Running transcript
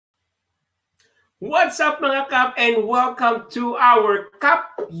What's up mga Kap and welcome to our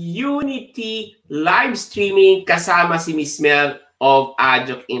KAPmunity live streaming kasama si Miss Mel of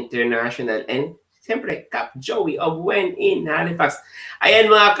Adjok International and siyempre Kap Joey of When in Halifax. Ayan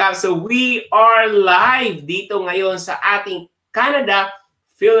mga Kap, so we are live dito ngayon sa ating Canada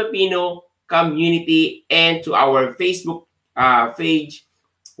Filipino community and to our Facebook page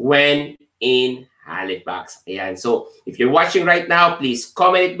When in Halifax. Ayan. So, if you're watching right now, please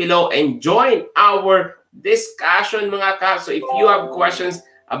comment it below and join our discussion, mga Kap. So, if you have questions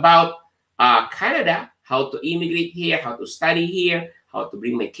about Canada, how to immigrate here, how to study here, how to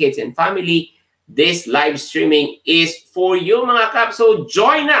bring my kids and family, this live streaming is for you, mga Kap. So,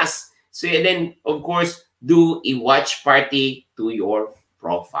 join us. So, and then, of course, do a watch party to your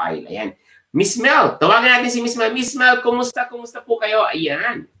profile. Ayan. Miss Mel, tawagan natin si Miss Mel. Miss Mel, kumusta? Kumusta po kayo?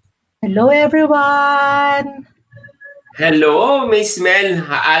 Ayan. Hello everyone! Hello, Miss Mel.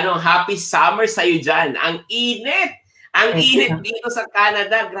 Happy summer sa'yo dyan. Ang init! Ang init dito sa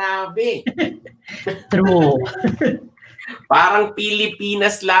Canada. Grabe. True. Parang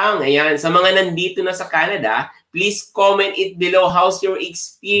Pilipinas lang. Ayan. Sa mga nandito na sa Canada, please comment it below. How's your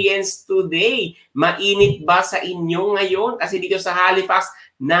experience today? Mainit ba sa inyo ngayon? Kasi dito sa Halifax,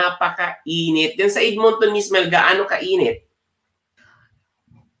 napaka-init. Yan sa Edmonton, Miss Mel, gaano ka-init?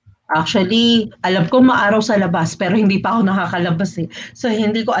 Actually, alam ko maaraw sa labas pero hindi pa ako nakakalabas eh. So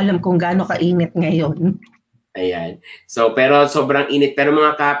hindi ko alam kung gaano kainit ngayon. Ayan. So pero sobrang init. Pero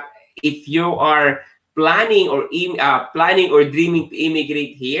mga Kap, if you are planning or dreaming to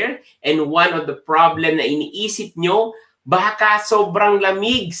immigrate here and one of the problem na iniisip nyo, baka sobrang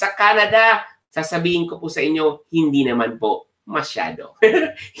lamig sa Canada, sasabihin ko po sa inyo, hindi naman po masyado.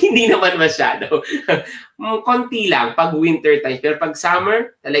 Hindi naman masyado. Konti lang pag winter time. Pero pag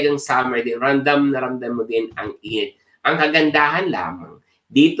summer, talagang summer din. Ramdam mo din ang init. Ang kagandahan lamang,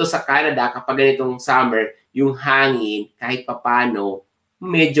 dito sa Canada, kapag ganitong summer, yung hangin, kahit papano,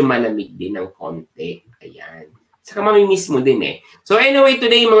 medyo malamig din ng konti. Ayan. Saka mamimiss mo din eh. So anyway,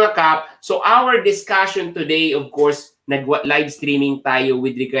 today mga Kap, so our discussion today, of course, nag-live streaming tayo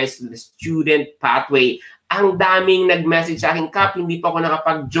with regards to the student pathway. Ang daming nag-message sa akin, Kap, hindi pa ako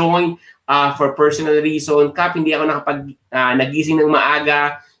nakapag-join for personal reason. Kap, hindi ako nagising ng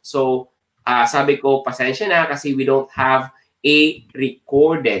maaga. So, sabi ko, pasensya na kasi we don't have a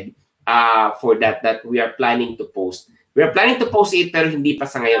recorded for that we are planning to post. We are planning to post it pero hindi pa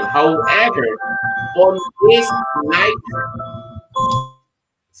sa ngayon. However, on this live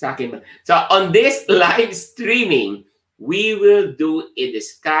on this live streaming, we will do a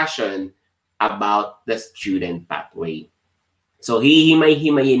discussion about the student pathway. So,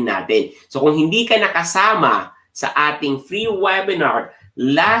 hihimay-himayin natin. So, kung hindi ka nakasama sa ating free webinar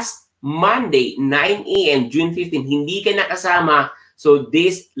last Monday, 9 a.m., June 15, hindi ka nakasama, so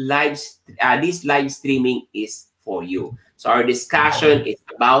this live streaming is for you. So, our discussion is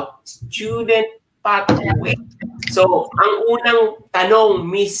about student pathway. So, ang unang tanong,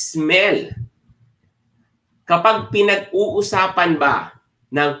 Miss Mel, kapag pinag-uusapan ba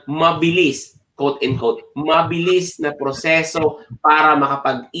ng mabilis, quote-unquote, mabilis na proseso para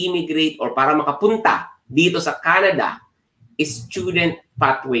makapag-immigrate or para makapunta dito sa Canada, student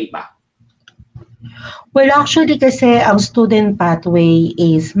pathway ba? Well, actually kasi ang student pathway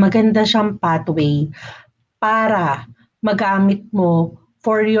is maganda siyang pathway para magamit mo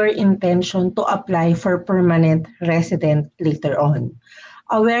for your intention to apply for permanent resident later on.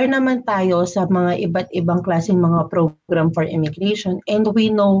 Aware naman tayo sa mga iba't ibang klaseng mga program for immigration and we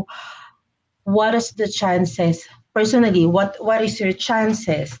know what is the chances, personally, what is your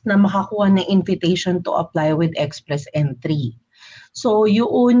chances na makakuha ng invitation to apply with Express Entry. So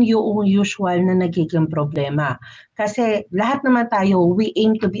yun yung usual na nagiging problema. Kasi lahat naman tayo, we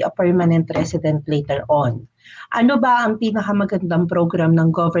aim to be a permanent resident later on. Ano ba ang pinakamagandang program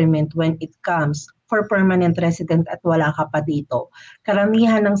ng government when it comes for permanent resident at wala ka pa dito?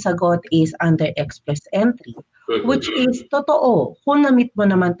 Karamihan ng sagot is under Express Entry, which is totoo kung na-meet mo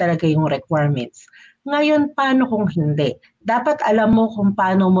naman talaga yung requirements. Ngayon, paano kung hindi? Dapat alam mo kung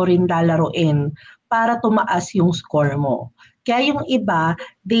paano mo rin lalaruin para tumaas yung score mo. Kaya yung iba,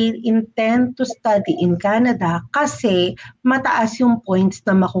 they intend to study in Canada kasi mataas yung points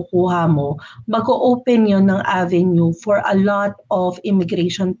na makukuha mo. Mag-open yun ng avenue for a lot of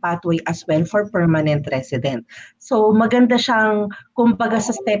immigration pathway as well for permanent resident. So maganda siyang, kumbaga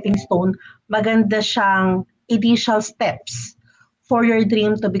sa stepping stone, maganda siyang initial steps for your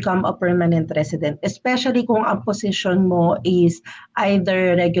dream to become a permanent resident, especially kung ang position mo is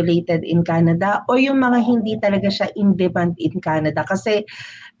either regulated in Canada or yung mga hindi talaga siya in demand in Canada. Kasi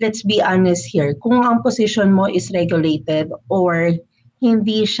let's be honest here, kung ang position mo is regulated or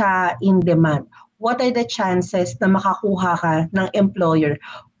hindi siya in demand, what are the chances na makakuha ka ng employer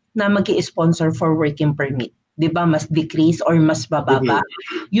na mag-i-sponsor for working permit? 'Di ba, mas decrease or mas bababa?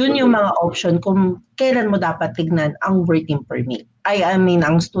 Yun yung mga option kung kailan mo dapat tignan ang working permit. I mean,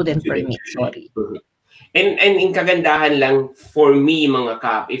 ang student permit, sorry. And in kagandahan lang for me mga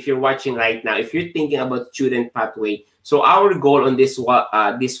Kap, if you're watching right now, if you're thinking about student pathway, so our goal on this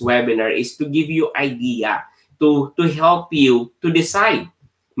this webinar is to give you idea, to help you to decide,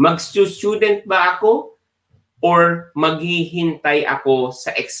 mag-student ba ako or maghihintay ako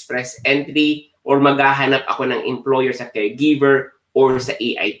sa express entry or maghahanap ako ng employer sa caregiver or sa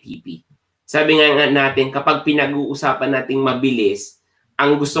AIPP. Sabi nga natin, kapag pinag-uusapan nating mabilis,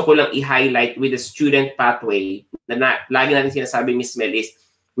 ang gusto ko lang i-highlight with the student pathway, lagi natin sinasabi, Miss Mel, is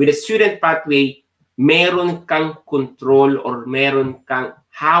with the student pathway, meron kang control or meron kang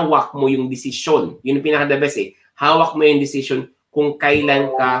hawak mo yung desisyon. Yun yung pinaka-the best eh. Hawak mo yung desisyon kung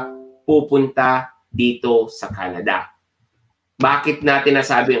kailan ka pupunta dito sa Canada. Bakit natin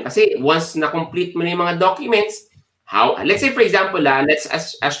nasabi yun? Kasi once na-complete mo na yung mga documents, let's say for example, let's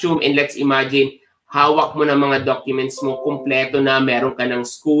assume and let's imagine, hawak mo na mga documents mo, kumpleto na, meron ka ng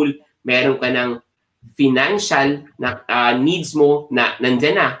school, meron ka ng financial na needs mo na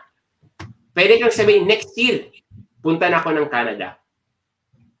nandyan na. Pwede kang sabihin, next year, punta na ako ng Canada.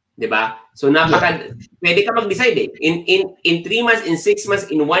 Diba? So, pwede ka mag-decide eh. In 3 months, in 6 months,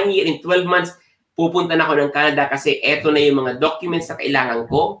 in 1 year, in 12 months, pupunta na ako ng Canada kasi eto na yung mga documents na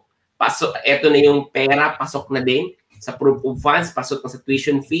kailangan ko. Eto na yung pera, pasok na din. Sa proof of funds, pasok na sa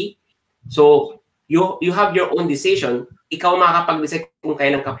tuition fee. So, you have your own decision. Ikaw makakapag-decide kung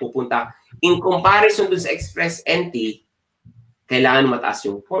kailan ka pupunta. In comparison dun sa express entry, kailangan mataas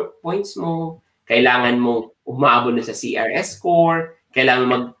yung points mo, kailangan mo umabot na sa CRS score,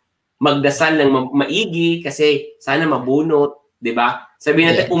 kailangan magdasal ng maigi kasi sana mabunot, 'di ba?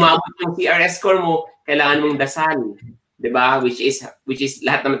 Sabihin natin umabot yung CRS score mo, kailangan mong dasal, 'di ba? Which is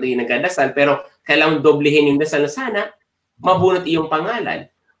lahat naman tayo nagdadasal, pero kailangan doblehin yung dasal na sana mabunot iyong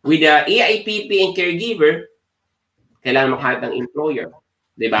pangalan. With the AIPP and caregiver, kailangan makahanap ng employer,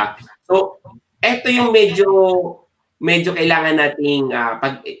 'di ba? So, ito yung medyo kailangan nating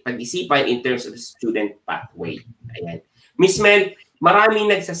pag-isipan in terms of student pathway. Ayan. Miss Mel,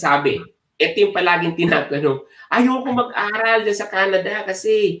 maraming nagsasabi, ito yung palaging tinatanong, ayoko mag-aral dyan sa Canada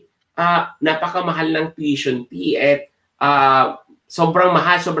kasi napakamahal ng tuition fee at sobrang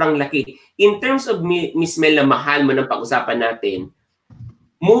mahal, sobrang laki. In terms of Miss Mel na mahal mo ng pag-usapan natin,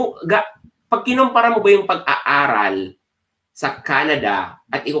 pag kinumpara mo ba yung pag-aaral sa Canada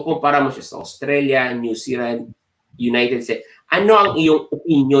at ikukumpara mo siya sa Australia, New Zealand, United States, ano ang iyong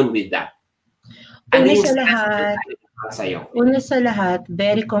opinion with that? Una sa lahat,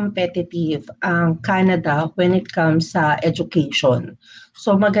 very competitive ang Canada when it comes sa education.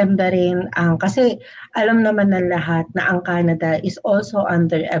 So maganda rin kasi alam naman ng lahat na ang Canada is also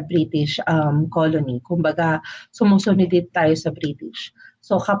under a British colony. Kumbaga, sumusunod din tayo sa British.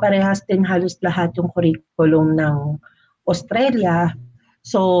 So kaparehas din halos lahat yung curriculum ng Australia.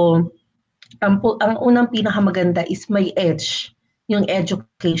 So ang unang pinakamaganda is may edge yung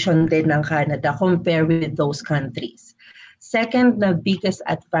education din ng Canada compared with those countries. Second na biggest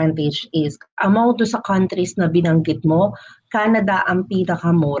advantage is among do sa countries na binanggit mo, Canada ang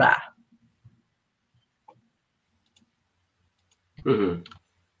pinakamura.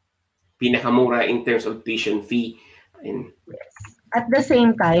 Pinakamura in terms of tuition fee. Yes. At the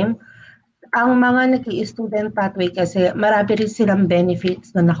same time, ang mga nag-i-student pathway kasi marami rin silang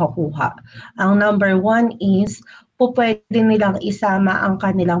benefits na nakukuha. Ang number 1 is pwede nilang isama ang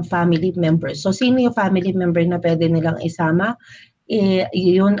kanilang family members. So sino yung family member na pwede nilang isama?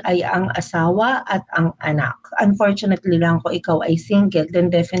 Yun ay ang asawa at ang anak. Unfortunately lang kung ikaw ay single,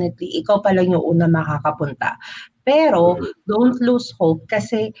 then definitely ikaw pa lang yung una makakapunta. Pero don't lose hope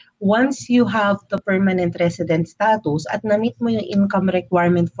kasi once you have the permanent resident status at na-meet mo yung income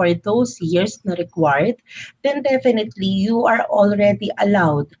requirement for those years na required, then definitely you are already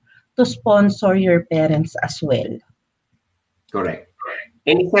allowed to sponsor your parents as well. Correct.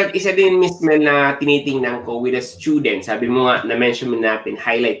 And isa din, Miss Mel, na tinitingnan ko with a student, sabi mo nga, na-mention natin,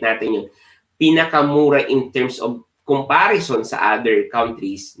 highlight natin yung pinakamura in terms of comparison sa other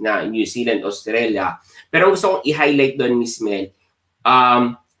countries na New Zealand, Australia. Pero ang gusto kong i-highlight doon, Miss Mel,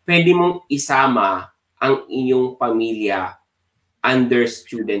 pwede mong isama ang inyong pamilya under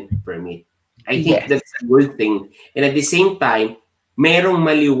student permit. I think that's a good thing. And at the same time, merong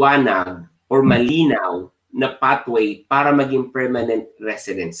maliwanag or malinaw na pathway para maging permanent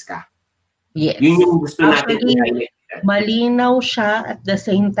residence ka. Yes. Yun yung gusto natin i-highlight. Malinaw siya at the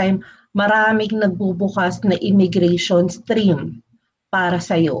same time, maraming nagbubukas na immigration stream para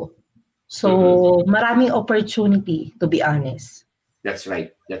sa'yo. So, maraming opportunity, to be honest. That's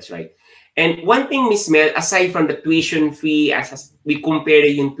right. That's right. And one thing, Miss Mel, aside from the tuition fee, as we compare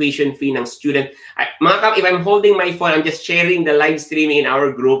yung tuition fee ng student, mga kap, if I'm holding my phone, I'm just sharing the live streaming in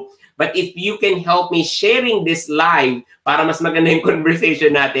our group. But if you can help me sharing this live para mas maganda yung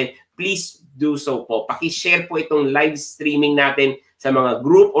conversation natin, please do so po. Paki-share po itong live streaming natin sa mga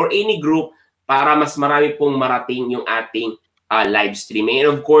group or any group para mas marami pong marating yung ating live streaming. And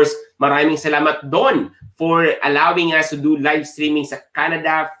of course, maraming salamat Don for allowing us to do live streaming sa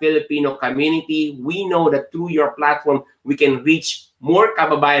Canada Filipino community. We know that through your platform, we can reach more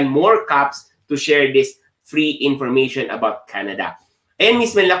kababayan, more Kaps to share this free information about Canada. And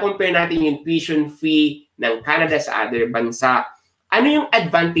Miss Mel, na-compare natin yung tuition fee ng Canada sa other bansa. Ano yung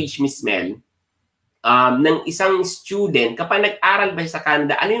advantage, Miss Mel, ng isang student kapag nag-aral ba sa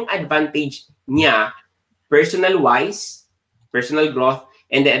Canada? Ano yung advantage niya personal-wise, personal growth,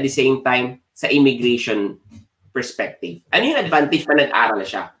 and then at the same time, sa immigration perspective? Ano yung advantage pa nag-aral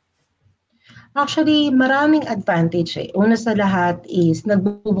siya? Actually, maraming advantage eh. Una sa lahat is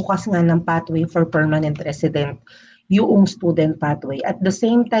nagbubukas nga ng pathway for permanent resident yung student pathway. At the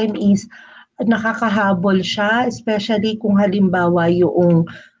same time is nakakahabol siya, especially kung halimbawa yung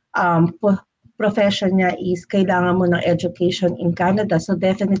profession niya is kailangan mo ng education in Canada. So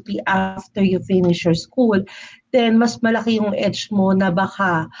definitely after you finish your school, then mas malaki yung edge mo na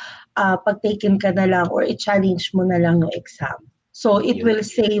baka pag-taken ka na lang or i-challenge mo na lang yung exam. So it will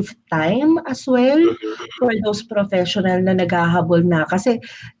save time as well for those professional na naghahabol na. Kasi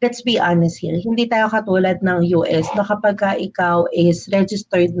let's be honest here, hindi tayo katulad ng US na kapag ikaw is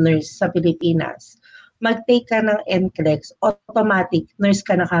registered nurse sa Pilipinas, mag-take ka ng NCLEX, automatic nurse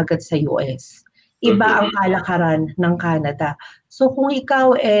ka na kagad sa US. Iba ang kalakaran ng Canada. So kung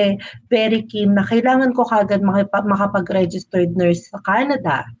ikaw very keen na kailangan ko kagad makapag-registered nurse sa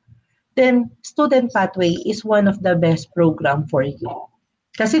Canada, then student pathway is one of the best program for you.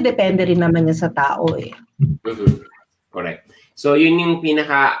 Kasi depende rin naman yan sa tao eh. Correct. So yun yung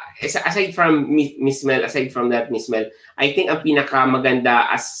pinaka, aside from Miss Mel, aside from that Miss Mel, I think ang pinaka maganda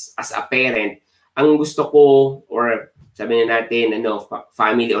as a parent, ang gusto ko, or sabi na natin,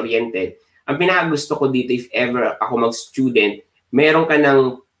 family oriented, ang pinaka-gusto ko dito, if ever ako mag-student, meron ka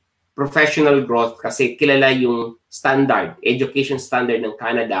ng professional growth kasi kilala yung standard, education standard ng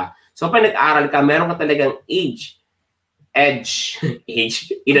Canada. So, pag nag-aral ka, meron ka talagang edge,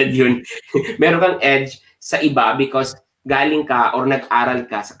 edad yun. Meron kang edge sa iba because galing ka or nag-aral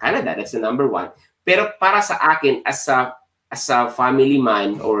ka sa Canada. That's the number one. Pero para sa akin, as a family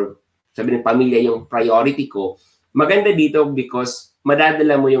man or sabi ng pamilya yung priority ko, maganda dito because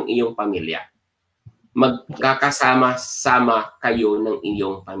madadala mo yung iyong pamilya. Magkakasama-sama kayo ng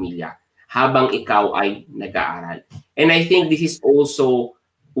iyong pamilya habang ikaw ay nag-aaral. And I think this is also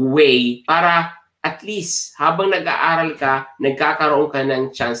a way para at least habang nag-aaral ka, nagkakaroon ka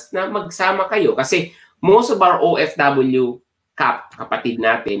ng chance na magsama kayo. Kasi most of our OFW kapatid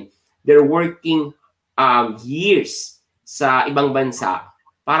natin, they're working years sa ibang bansa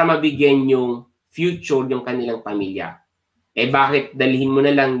para mabigyan yung future yung kanilang pamilya. Bakit dalhin mo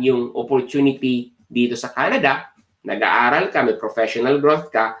na lang yung opportunity dito sa Canada, nag-aaral ka, may professional growth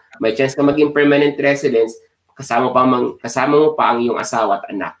ka, may chance ka maging permanent residence, kasama mo pa ang iyong asawa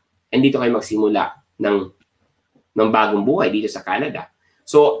at anak. And dito kayo magsimula ng bagong buhay dito sa Canada.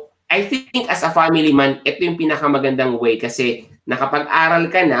 So, I think as a family man, ito yung pinakamagandang way kasi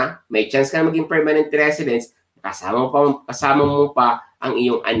nakapag-aral ka na, may chance ka na maging permanent residence, kasama mo pa ang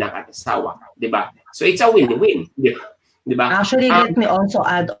iyong anak at asawa. Diba? So, it's a win-win. Diba? Actually, let me also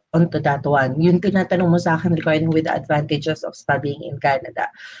add on to that one. Yung tinatanong mo sa akin regarding with the advantages of studying in Canada.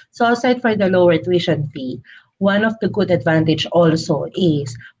 So aside for the lower tuition fee, one of the good advantage also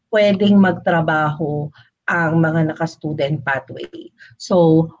is pwedeng magtrabaho ang mga naka-student pathway.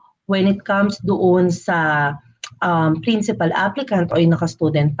 So when it comes doon sa principal applicant o yung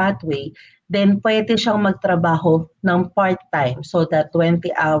naka-student pathway, then pwede siyang magtrabaho ng part-time, so that 20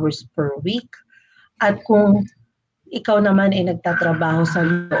 hours per week. At kung ikaw naman ay nagtatrabaho sa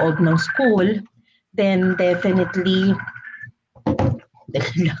loob ng school, then definitely,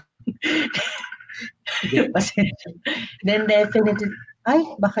 ay,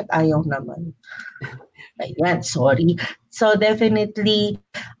 bakit ayaw naman? Ayan, sorry. So definitely,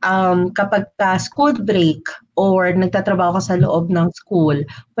 kapag school break or nagtatrabaho ka sa loob ng school,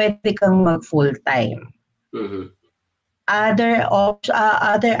 pwede kang mag-full-time. Other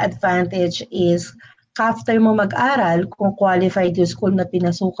advantage is, after mo mag-aral, kung qualified yung school na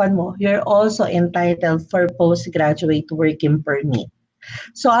pinasukan mo, you're also entitled for postgraduate working permit.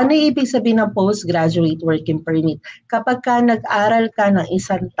 So ano ibig sabihin ng postgraduate working permit? Kapag ka nag-aral ka ng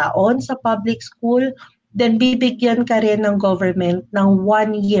 1 taon sa public school, then bibigyan ka rin ng government ng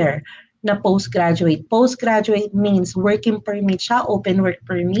 1 year na postgraduate. Postgraduate means working permit siya, open work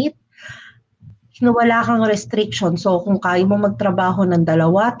permit, na wala kang restriction. So kung kaya mo magtrabaho ng 2,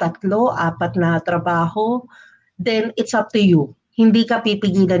 3, 4 na trabaho, then it's up to you. Hindi ka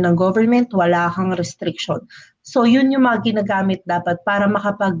pipigilan ng government, wala kang restriction. So yun yung mga ginagamit dapat para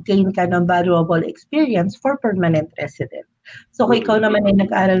makapag-gain ka ng valuable experience for permanent resident. So kung ikaw naman ay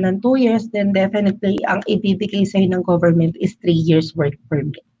nag-aral ng 2 years, then definitely ang ibibigay sa'yo ng government is 3 years work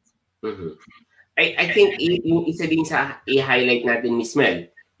permit. I think yung isa din sa i-highlight natin, Miss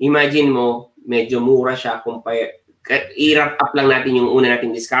Mel, imagine mo, medyo mura siya i-wrap up lang natin yung una nating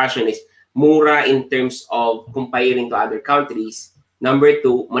discussion is mura in terms of comparing to other countries. Number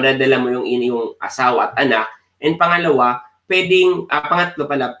 2, madadala mo yung inyong asawa at anak. And pangalawa, pangatlo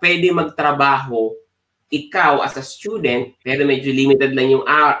pala, pwede magtrabaho ikaw as a student, pero medyo limited lang yung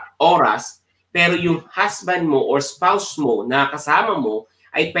oras, pero yung husband mo or spouse mo na kasama mo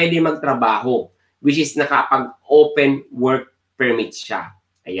ay pwede magtrabaho, which is nakapag-open work permit siya.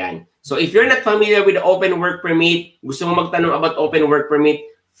 Ayan. So if you're not familiar with the open work permit, gusto mo magtanong about open work permit,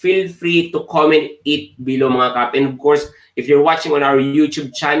 feel free to comment it below mga kap. And of course, if you're watching on our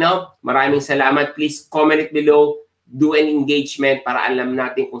YouTube channel, maraming salamat. Please comment it below. Do an engagement para alam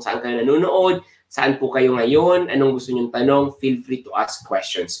natin kung saan kayo nanonood, saan po kayo ngayon, anong gusto nyong tanong. Feel free to ask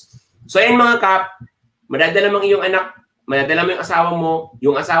questions. So ayan mga kap, madadala mo ang iyong anak, madadala mo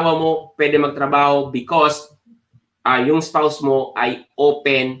yung asawa mo pwede magtrabaho because yung spouse mo ay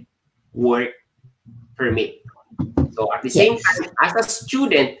open work permit. So at the same time, as a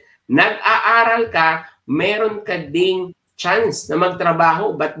student, nag-aaral ka, meron ka ding chance na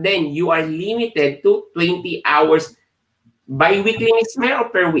magtrabaho, but then you are limited to 20 hours bi-weekly, Miss Mel, or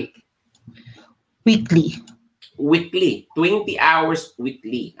per week? Weekly. Weekly. 20 hours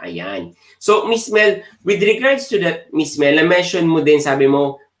weekly. Ayan. So, Miss Mel, with regards to that, Miss Mel, na-mention mo din, sabi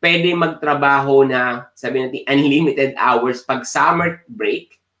mo, pwede magtrabaho na, sabi natin, unlimited hours pag summer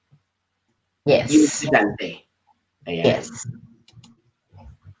break. Yes. Yung estudyante. Ayan. Yes.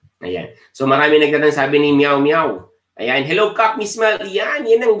 Ayan. So, marami nagtatang sabi ni Meow Meow. Ayan. Hello, Kap, Miss Mel. Yan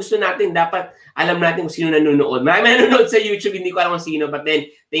ang gusto natin. Dapat alam natin kung sino nanonood. Marami nanonood sa YouTube. Hindi ko alam kung sino. But then,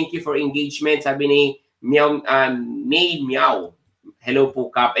 thank you for engagement. Sabi ni Meow, May Meow. Hello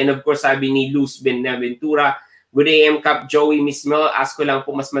po, Kap. And of course, sabi ni Luz Benaventura, good day, Kap Joey, Miss Mel. Ask ko lang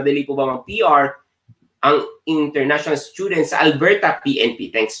po, mas madali po ba mag-PR ang international students sa Alberta PNP?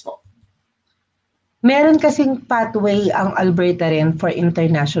 Thanks po. Meron kasing pathway ang Alberta rin for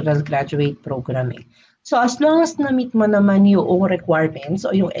international graduate program eh. So as long as na-meet mo naman yung requirements o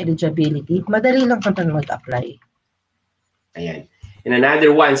yung eligibility, madali lang ka mag-apply. Ayan. And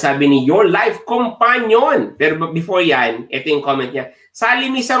another one, sabi ni Your Life Companion. Pero before yan, ito yung comment niya. Sali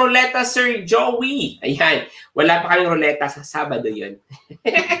mi sa ruleta, Sir Joey. Ayan. Wala pa kaming ruleta sa Sabado yun.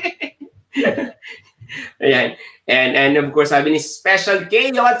 Ayan. And of course, sabi ni Special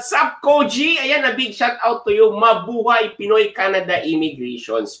K, what's up, Koji? Ayan, a big shout out to you. Mabuhay Pinoy Canada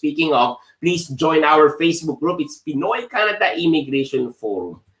Immigration. Speaking of, please join our Facebook group. It's Pinoy Canada Immigration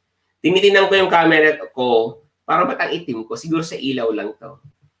Forum. Tinitingnan ko yung camera ko. Parang ba't ang itim ko? Siguro sa ilaw lang to.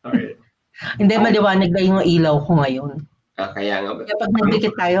 Alright. Hindi, maliwanag na yung ilaw ko ngayon. Kaya nga ba? Kapag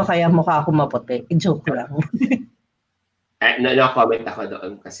nagdikit tayo, kaya mukha ako maputi. I-joke lang. No-comment ako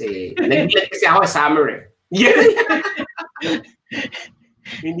doon kasi nagbilag kasi ako sa summer eh.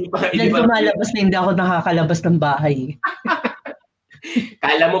 Hindi pa. Lumalabas na hindi ako nakakalabas ng bahay.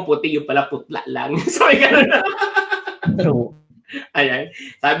 Kala mo puti, yung pala putla lang. So, gano'n na. True. Ayan.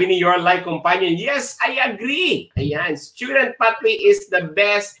 Sabi ni Your Life Companion, yes, I agree. Ayan. Student pathway is the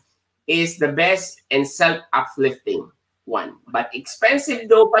best and self-uplifting one. But expensive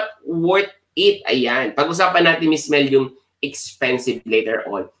though, but worth it. Ayan. Pag-usapan natin, Miss Mel, yung expensive later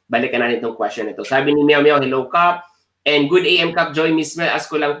on. Balikan natin itong question na ito. Sabi ni Meow Meow, hello, Kap. And good AM, Kap Joy, Miss Mel.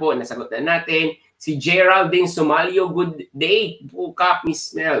 Ask ko lang po, nasagot na natin. Si Geraldine Somalio, good day po, Kap,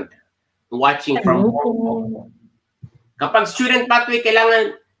 Miss Mel. Watching from Hong Kong. Kapag student pathway,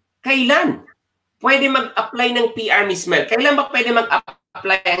 kailan pwede mag-apply ng PR, Miss Mel? Kailan ba pwede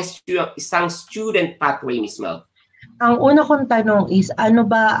mag-apply ang isang student pathway, Miss Mel? Ang una kong tanong is, ano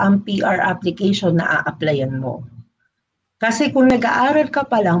ba ang PR application na a-applyan mo? Kasi kung nag-aaral ka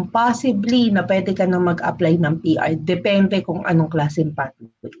pa lang, possibly na pwede ka na mag-apply ng PR. Depende kung anong klaseng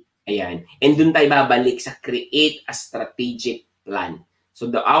pathway. Ayan. And dun tayo babalik sa create a strategic plan. So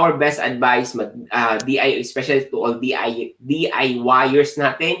our best advice, especially to all DIYers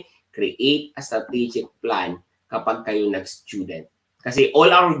natin, create a strategic plan kapag kayo nag-student. Kasi all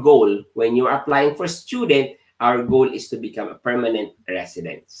our goal, when you're applying for student, our goal is to become a permanent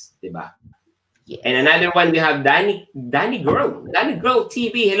residence. Diba? Yes. And another one, we have Danny Girl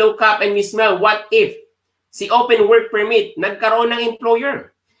TV. Hello, Kap and Miss Mel. What if si open work permit nagkaroon ng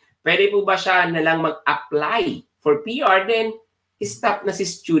employer? Pwede po ba siya na lang mag-apply for PR, then stop na si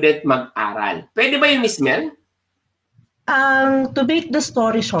student mag-aral? Pwede ba yun, Miss Mel? To make the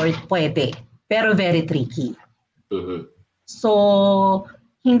story short, pwede. Pero very tricky. So,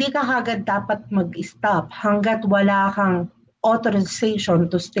 hindi ka agad dapat mag-stop hanggat wala kang authorization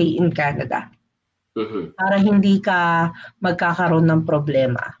to stay in Canada. Para hindi ka magkakaroon ng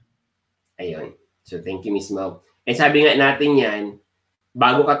problema. Ayun. So, thank you, Miss Mel. And sabi nga natin yan,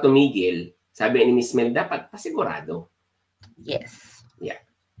 bago ka tumigil, sabi ni Miss Mel, dapat pasigurado. Yes. Yeah.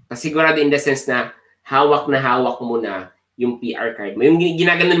 Pasigurado in the sense na hawak mo na yung PR card mo. Yung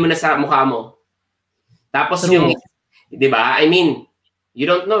ginaganon mo na sa mukha mo. Tapos yung, di ba? I mean, you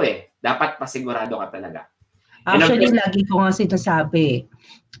don't know eh. Dapat pasigurado ka talaga. Actually, lagi ko nga sinasabi,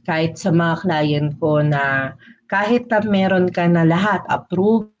 kahit sa mga client ko na kahit na meron ka na lahat,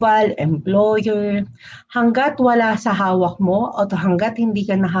 approval, employer, hanggat wala sa hawak mo o hanggat hindi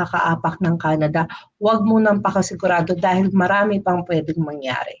ka nakakaapak ng Canada, huwag mo nang pakasigurado dahil marami pang pwedeng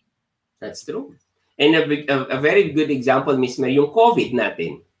mangyari. That's true. And a very good example, Miss Mel, yung COVID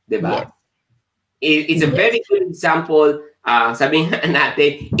natin, di ba? Yes. It's a very good example. Sabihin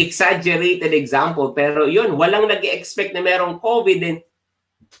natin, exaggerated example. Pero yun, walang nag-expect na merong COVID and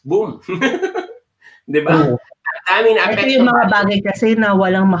boom. Di ba? Ito yung mga bagay kasi na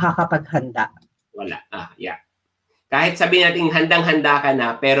walang makakapaghanda. Wala. Yeah. Kahit sabihin natin handang-handa ka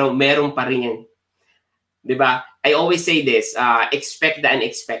na, pero meron pa rin yan. Di ba? I always say this, expect the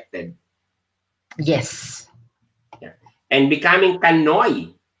unexpected. Yes. Yeah. And becoming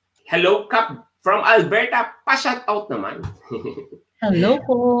Pinoy. Hello, Kap. From Alberta, pa-shout out naman. Hello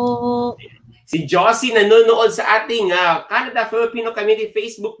po. Si Josie nanonood sa ating Canada Filipino Community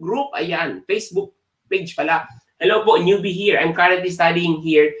Facebook group. Ayan, Facebook page pala. Hello po, newbie here. I'm currently studying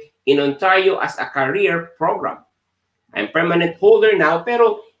here in Ontario as a career program. I'm permanent holder now,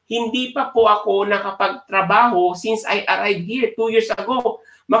 pero hindi pa po ako nakapagtrabaho since I arrived here 2 years ago.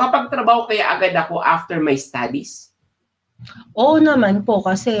 Makapagtrabaho kaya agad ako after my studies? Oo naman po,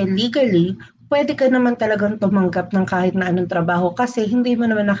 kasi legally, pwede ka naman talagang tumanggap ng kahit na anong trabaho kasi hindi mo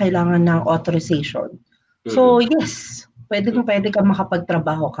naman na kailangan ng authorization. So yes, pwede ka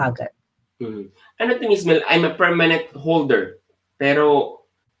makapagtrabaho kagad. Ano to, Miss Mel? I'm a permanent holder, pero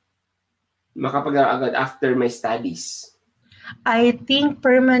makapag-agad after my studies. I think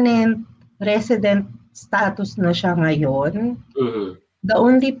permanent resident status na siya ngayon. The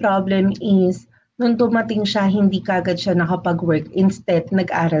only problem is, nung dumating siya, hindi kagad siya nakapag-work. Instead,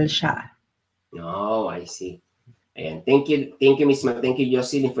 nag-aral siya. Oh, I see. Ayan. Thank you, Miss Mel. Thank you,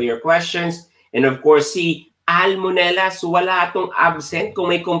 Jocelyn, for your questions. And of course, si Al Monela, so wala itong absent. Kung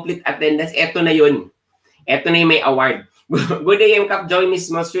may complete attendance, eto na yun. Eto na yung may award. Good day, Kap JOEY,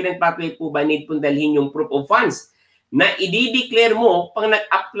 Miss Mel. Student pathway po ba need pong dalhin yung proof of funds na i-declare mo pang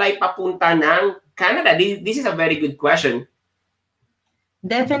nag-apply papunta ng Canada? This is a very good question.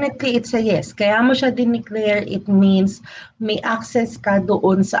 Definitely, it's a yes. Kaya mo siya dineclare, it means may access ka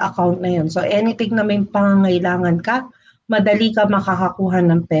doon sa account na yun. So, anything na may pangangailangan ka, madali ka makakakuha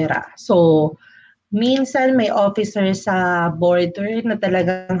ng pera. So, minsan may officer sa border na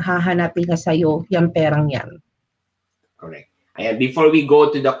talagang hahanapin ka sa'yo yung perang yan. Correct. Ayan, before we go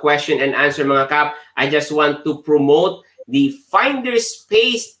to the question and answer, mga Kap, I just want to promote the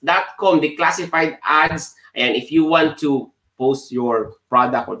finderspace.com, the classified ads. Ayan, if you want to post your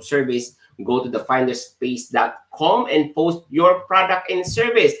product or service, go to the finderspace.com and post your product and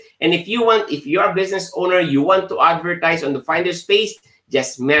service. And if you're a business owner, you want to advertise on the Finderspace,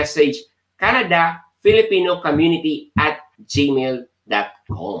 just message Canada Filipino Community at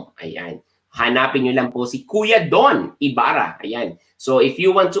gmail.com. Ayan. Hanapin nyo lang po si Kuya Don Ibarra. Ayan. So if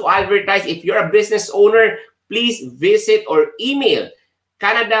you want to advertise, if you're a business owner, please visit or email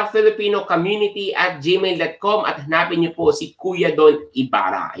Canada Filipino Community at gmail.com at hanapin niyo po si Kuya Don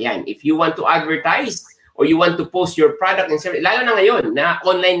Ibarra. Ayan. If you want to advertise or you want to post your product and service, lalo na ngayon na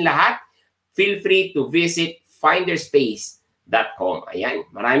online lahat, feel free to visit finderspace.com. Ayan.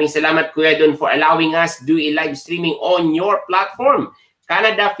 Maraming salamat, Kuya Don, for allowing us do a live streaming on your platform,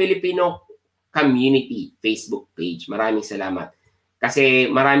 Canada Filipino Community Facebook page. Maraming salamat. Kasi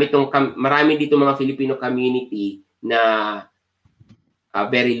marami dito mga Filipino community na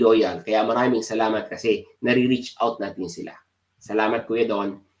very loyal. Kaya maraming salamat kasi nare-reach out natin sila. Salamat, Kuya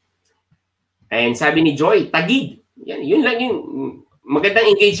Don. And sabi ni Joy, Tagig. Yan, yun lang yung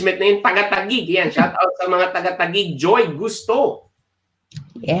magandang engagement na yun, taga-Tagig. Yan, shout out sa mga taga-Tagig. Joy, gusto.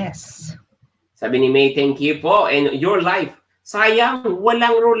 Yes. Sabi ni May, thank you po. And your life. Sayang,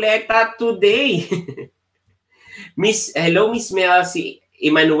 walang ruleta today. Hello, Miss Mel. Si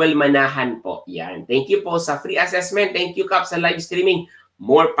Emmanuel Manahan po. Yan. Thank you po sa free assessment. Thank you, Kap, sa live streaming.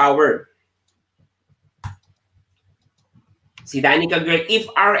 More power. Si Danica Girl, if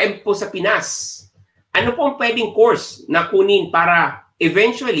RM po sa Pinas, ano po ang pwedeng course na kunin para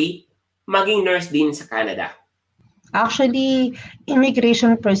eventually maging nurse din sa Canada? Actually,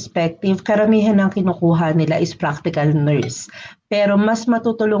 immigration perspective, karamihan ng kinukuha nila is practical nurse. Pero mas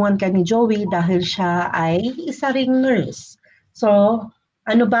matutulungan ka ni Joey dahil siya ay isa ring nurse. So,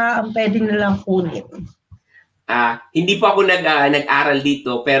 ano ba ang pwede nilang kunin? Hindi po ako nag-aral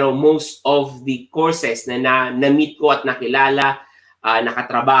dito, pero most of the courses na na-meet ko at nakilala,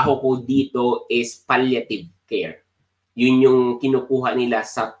 nakatrabaho ko dito is palliative care. Yun yung kinukuha nila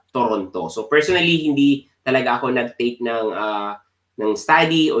sa Toronto. So personally, hindi talaga ako nag-take ng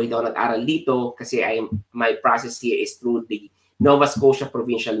study o hindi ako nag-aral dito kasi my process here is through the Nova Scotia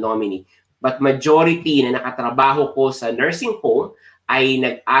Provincial Nominee. But majority na nakatrabaho ko sa nursing home ay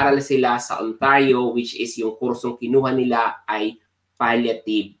nag-aral sila sa Ontario, which is yung kursong kinuha nila ay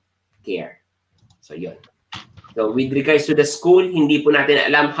palliative care. So yun. So with regards to the school, hindi po natin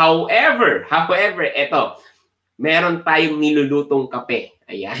alam. However, eto, meron tayong nilulutong kape.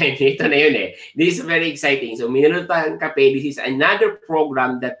 Ayan, ito na yun eh. This is very exciting. So, minulutang kape, this is another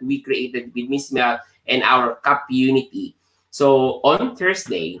program that we created with Miss Mel and our KAPmunity. So, on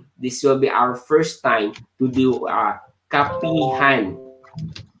Thursday, this will be our first time to do kapihan.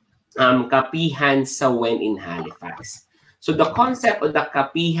 Kapihan sa When in Halifax. So, the concept of the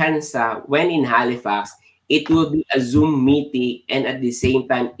kapihan sa When in Halifax, it will be a Zoom meeting and at the same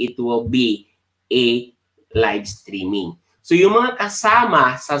time, it will be a live streaming. So yung mga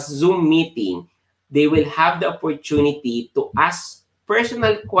kasama sa Zoom meeting, they will have the opportunity to ask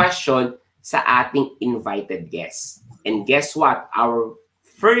personal question sa ating invited guests. And guess what? Our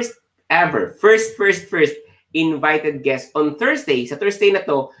first invited guest on Thursday, sa Thursday na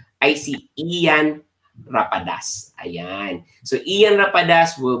to, ay si Ian Rapadas. Ayan. So Ian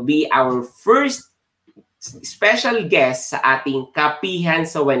Rapadas will be our first special guest sa ating kapihan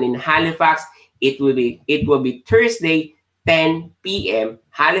sa When in Halifax. It will be Thursday, 10 p.m.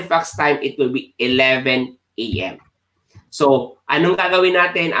 Halifax time, it will be 11 a.m. So, anong gagawin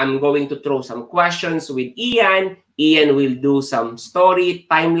natin? I'm going to throw some questions with Ian. Ian will do some story,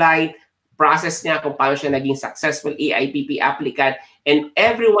 timeline, process niya kung paano siya naging successful EIPP applicant. And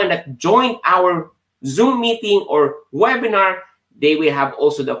everyone that joined our Zoom meeting or webinar, they will have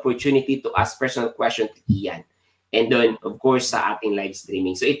also the opportunity to ask personal questions to Ian. And then, of course, sa ating live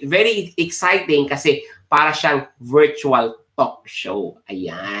streaming. So, it's very exciting kasi para siyang virtual talk show.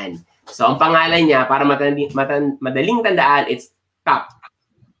 Ayan. So, ang pangalan niya, para madaling tandaan, it's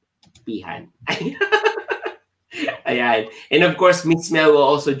KAPpihan. Ayan. And of course, Miss Mel will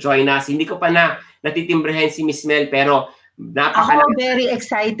also join us. Hindi ko pa natitimbrehan si Miss Mel, pero ako very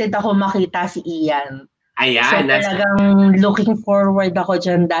excited ako makita si Ian. Ayan. So talagang looking forward ako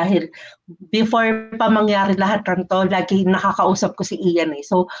dyan dahil before pa mangyari lahat ng to, lagi nakakausap ko si Ian eh.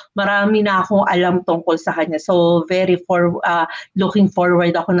 So marami na akong alam tungkol sa kanya. So very looking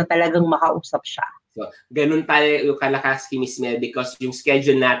forward ako na talagang makausap siya. So ganun tayo yung kalakas kay Miss Mel because yung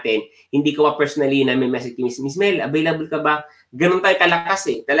schedule natin, hindi ko pa personally na may message kay Miss Mel, available ka ba? Ganun tayo kalakas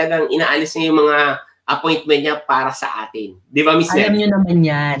eh. Talagang inaalis niya yung mga appointment niya para sa atin. Di ba, Miss Mel? Alam niyo naman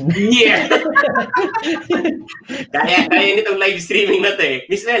yan. Yeah! kaya nitong live streaming na to eh.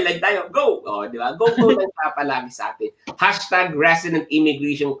 Miss Mel, like tayo, go! O, di ba? Go lang ka palagi sa atin. # Resident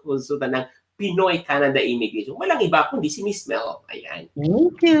Immigration Consultant ng Pinoy Canada Immigration. Walang iba kundi si Miss Mel. Ayan.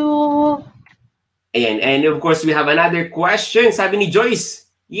 Thank you! Ayan. And of course, we have another question. Sabi ni Joyce,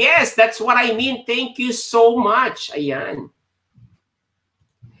 yes, that's what I mean. Thank you so much. Ayan.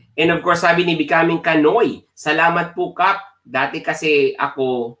 And of course, sabi ni Becoming Kanoy, salamat po, Kap. Dati kasi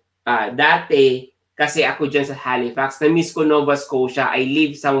ako dyan sa Halifax. Na-miss ko Nova Scotia. I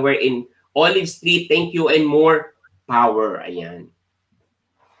live somewhere in Olive Street. Thank you and more power. Ayan.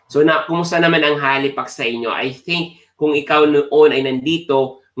 So, kumusta naman ang Halifax sa inyo? I think kung ikaw noon ay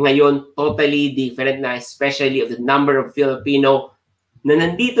nandito, ngayon totally different na, especially of the number of Filipino na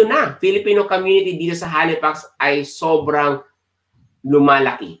nandito na. Filipino community dito sa Halifax ay sobrang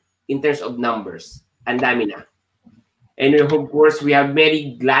lumalaki in terms of numbers. Ang dami na. And of course, we have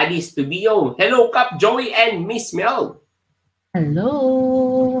Mary Gladys to be on. Hello, Kap Joey and Miss Mel.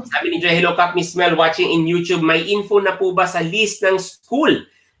 Hello. Sabi ni Joy, hello, Kap, Miss Mel, watching in YouTube. May info na po ba sa list ng school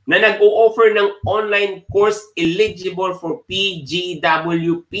na nag-o-offer ng online course eligible for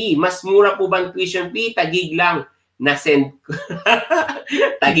PGWP? Mas mura po ba ang tuition fee? Tagig lang na-send.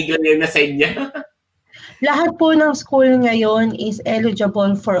 Tagig lang yung na-send niya. Lahat po ng school ngayon is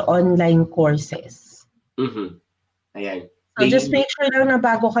eligible for online courses. Ayan. So just make sure lang na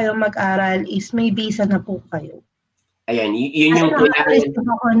bago kayo mag-aral is may visa na po kayo. Ayan, yun yung nakaka-receive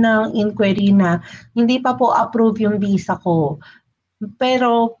ako ng inquiry na hindi pa po approve yung visa ko.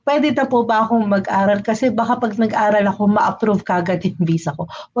 Pero pwede na po ba akong mag-aral? Kasi baka pag nag-aral ako, ma-approve kagad yung visa ko.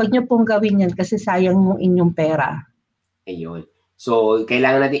 Huwag niyo pong gawin yan kasi sayang yung inyong pera. Ayun. So,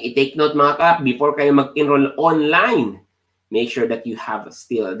 kailangan natin i-take note mga kap, before kayo mag-enroll online, make sure that you have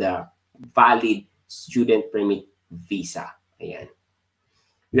still the valid student permit visa. Ayan.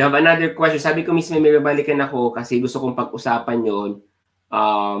 We have another question. Sabi ko mismo may babalikan ako kasi gusto kong pag-usapan yon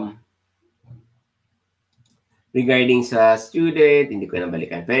regarding sa student. Hindi ko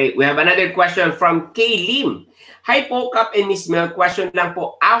nabalikan. Pero we have another question from Kay Lim. Hi po, Kap and Miss Mel. Question lang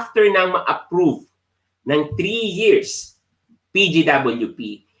po. After nang ma-approve ng 3 years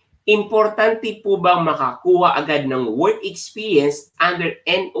PGWP, importante po bang makakuha agad ng work experience under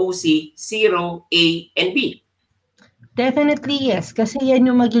NOC 0, A, and B? Definitely yes, kasi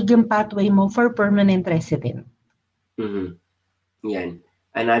yan yung magiging pathway mo for permanent resident. Yan.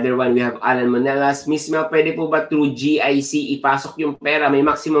 Another one, we have Alan Manelas. Miss Mel, pwede po ba through GIC ipasok yung pera? May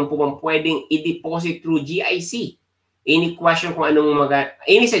maximum po bang pwedeng i-deposit through GIC? Any question kung anong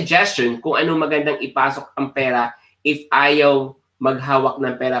any suggestion kung anong magandang ipasok ang pera if ayaw maghawak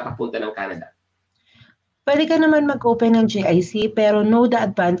ng pera papunta ng Canada? Pwede ka naman mag-open ng GIC pero know the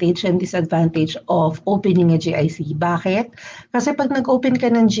advantage and disadvantage of opening a GIC. Bakit? Kasi pag nag-open ka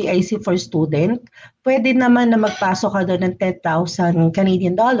ng GIC for student, pwede naman na magpasok ka doon ng 10,000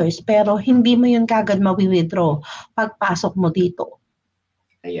 Canadian dollars pero hindi mo yun kagad mawi-withdraw pagpasok mo dito.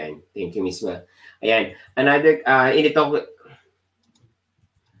 Ayan. Thank you, Miss Mel. Ayan. Another,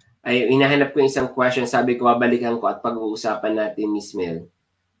 hinahanap ko isang question. Sabi ko, babalikan ko at pag-uusapan natin, Miss Mel.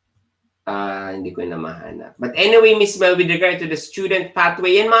 Hindi ko na mahanap. But anyway, Miss Mel, with regard to the student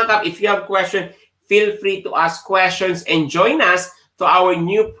pathway, and mga kap, if you have question, feel free to ask questions and join us to our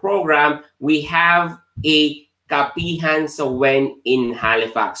new program. We have a Kapihan sa When in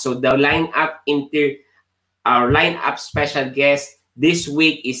Halifax. So the our lineup special guest this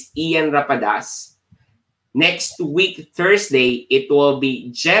week is Ian Rapadas. Next week, Thursday, it will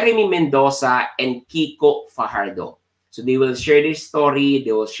be Jeremy Mendoza and Kiko Fajardo. So they will share their story,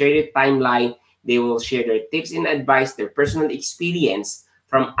 they will share their timeline, they will share their tips and advice, their personal experience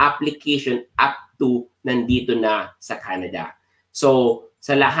from application up to nandito na sa Canada. So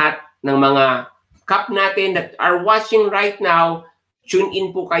sa lahat ng mga kap natin that are watching right now, tune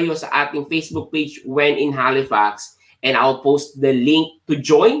in po kayo sa ating Facebook page When in Halifax, and I'll post the link to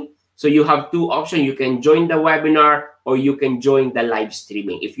join. So you have two options. You can join the webinar or you can join the live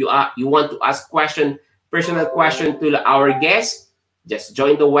streaming. If you want to ask personal question to our guests, just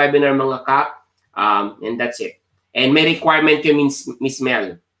join the webinar mga kap, and that's it. And may requirement yun, Miss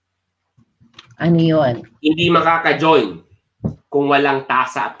Mel. Ano yun? Hindi makaka-join kung walang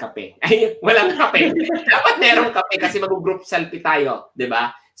tasa at kape. Ay, walang kape. Dapat merong kape kasi mag-group selfie tayo, di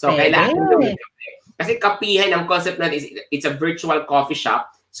ba? So, kailangan may kape. Kasi kapihan, ang concept natin is it's a virtual coffee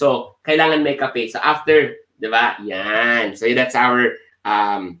shop. So, kailangan may kape. So, after, di ba? Yan. So, that's our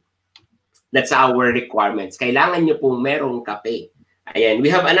requirements. Kailangan nyo pong merong kape. Ayan.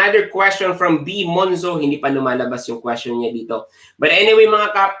 We have another question from B. Monzo. Hindi pa lumalabas yung question niya dito. But anyway, mga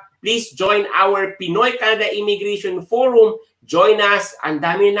kap, please join our Pinoy Canada Immigration Forum. Join us. Ang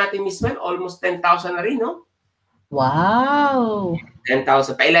dami natin, Miss Mel. Almost 10,000 na rin, no? Wow!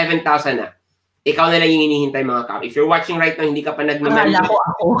 10,000. Pa 11,000 na. Ikaw na lang yung hinihintay, mga kap. If you're watching right now, hindi ka pa nag-member. Akala ko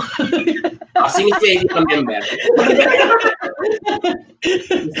ako. Si Miss Mel, hindi ka member.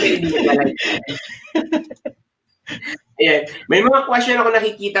 Ayan. May mga question ako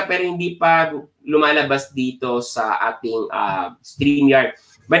nakikita pero hindi pa lumalabas dito sa ating StreamYard.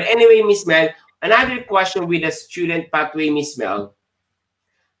 But anyway, Miss Mel, another question with the student pathway, Miss Mel.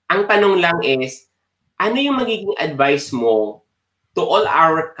 Ang tanong lang is, ano yung magiging advice mo to all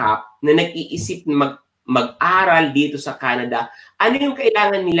our kap na nag-iisip na mag-aral dito sa Canada? Ano yung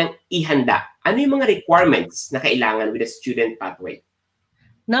kailangan nilang ihanda? Ano yung mga requirements na kailangan with the student pathway?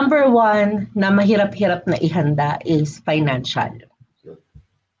 Number one na mahirap-hirap na ihanda is financial.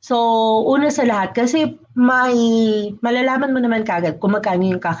 So, una sa lahat, kasi malalaman mo naman kagad kung magkano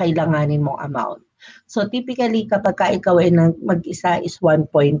yung kakailanganin mong amount. So, typically, kapag ikaw ay mag-isa is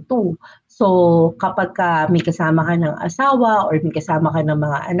 1.2. So, kapag may kasama ka ng asawa or may kasama ka ng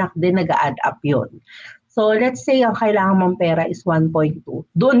mga anak, din nag-add up yun. So, let's say ang kailangan mong pera is 1.2.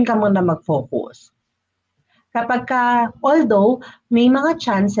 Doon ka muna mag-focus. Although may mga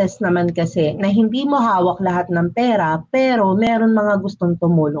chances naman kasi na hindi mo hawak lahat ng pera, pero meron mga gustong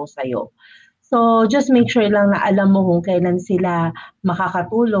tumulong sa'yo. So, just make sure lang na alam mo kung kailan sila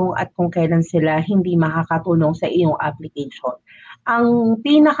makakatulong at kung kailan sila hindi makakatulong sa iyong application. Ang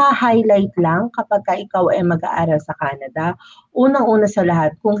pinaka-highlight lang kapagka ikaw ay mag-aaral sa Canada, unang-una sa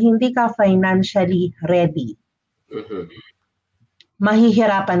lahat, kung hindi ka financially ready,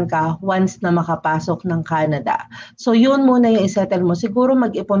 mahihirapan ka once na makapasok ng Canada. So yun muna yung isettle mo. Siguro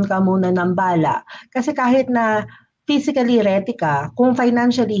mag-ipon ka muna ng bala. Kasi kahit na physically ready ka, kung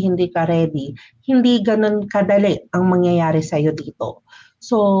financially hindi ka ready, hindi ganun kadali ang mangyayari sa'yo dito.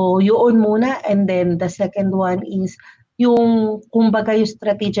 So yun muna, and then the second one is yung kumbaga yung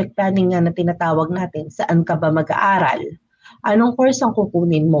strategic planning nga na tinatawag natin, saan ka ba mag-aaral? Anong course ang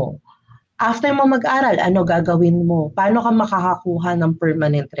kukunin mo? After mo mag-aral, ano gagawin mo? Paano ka makakakuha ng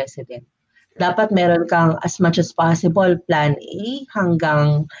permanent resident? Dapat meron kang as much as possible plan A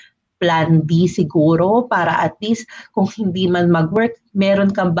hanggang plan B siguro para at least kung hindi man mag-work,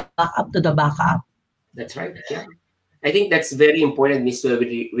 meron kang backup to the backup. That's right. Yeah. I think that's very important, Ms. Well,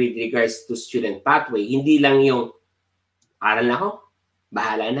 with regards to student pathway. Hindi lang yung aral na ako,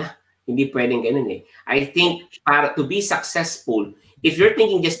 bahala na. Hindi pwedeng ganun eh. I think para to be successful, if you're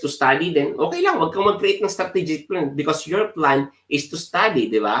thinking just to study, then okay lang, wag kang mag-create ng strategic plan because your plan is to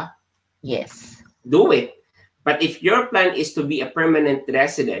study, di ba? Yes. Do it. But if your plan is to be a permanent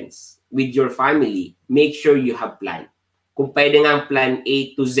residence with your family, make sure you have plan. Kung pwede nga plan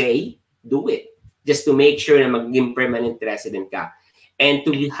A to Z, do it. Just to make sure na maging permanent resident ka. And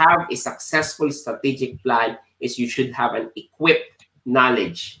to have a successful strategic plan is you should have an equipped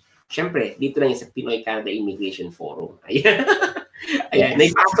knowledge. Siyempre, dito lang yung sa Pinoy Canada Immigration Forum. Ayan. Ayan, yes.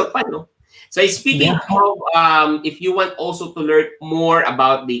 Naipasok pa, no? So speaking of, if you want also to learn more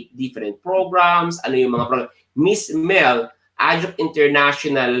about the different programs, ano yung mga programs, Miss Mel, Adjunct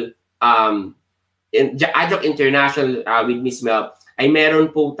International, with Miss Mel, ay meron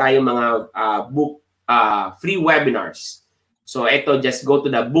po tayong mga book free webinars. So ito, just go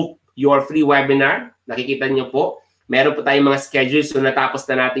to the book your free webinar. Nakikita niyo po. Meron po tayong mga schedules. So natapos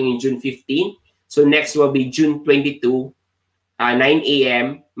na natin yung June 15. So next will be June 22, 9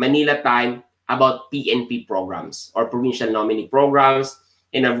 a.m. Manila time about PNP programs or provincial nominee programs.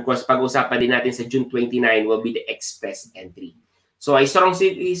 And of course, pag-usapan din natin sa June 29 will be the express entry. So I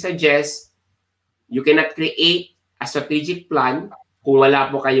strongly suggest you cannot create a strategic plan kung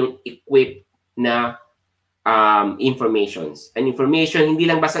wala po kayong equipped na informations. And information, hindi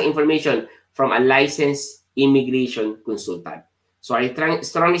lang basta information from a licensed immigration consultant. So I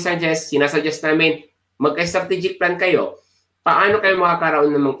strongly suggest, sinasuggest namin, magka-strategic plan kayo. Paano kayo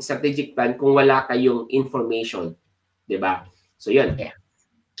makakaroon ng strategic plan kung wala kayong information? Diba? So yun. Yeah.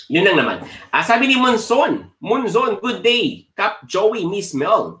 Yun lang naman. Sabi ni Monzon, good day. Kap Joey, Miss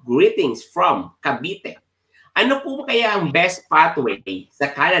Mel, greetings from Cavite. Ano po kaya ang best pathway sa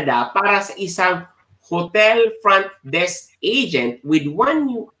Canada para sa isang hotel front desk agent with 1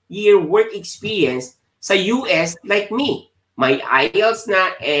 year work experience sa US like me? My IELTS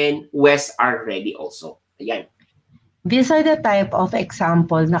na and West are ready also. Ayan. These are the type of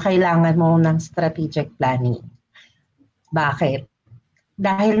example na kailangan mo ng strategic planning. Bakit?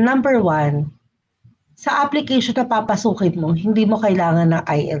 Dahil number one, sa application na papasukin mo, hindi mo kailangan ng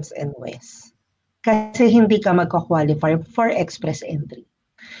IELTS and West. Kasi hindi ka magka-qualify for express entry.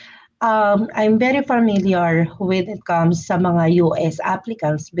 I'm very familiar when it comes sa mga US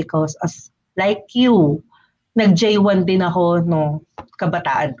applicants because as like you, nag-J1 din ako nung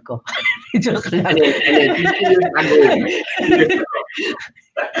kabataan ko. Joke lang.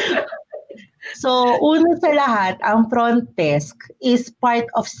 So, una sa lahat, ang front desk is part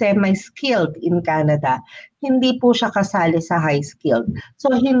of semi-skilled in Canada. Hindi po siya kasali sa high-skilled.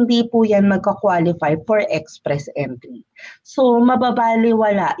 So, hindi po yan magka-qualify for express entry. So,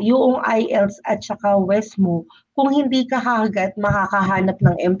 mababaliwala yung IELTS at saka West mo kung hindi ka kagad makakahanap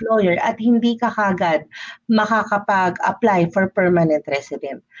ng employer at hindi ka kagad makakapag-apply for permanent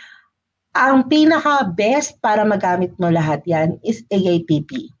resident. Ang pinaka-best para magamit mo lahat yan is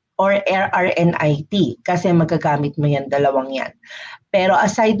AAPP or RRNIT kasi magagamit mo yan, dalawang yan. Pero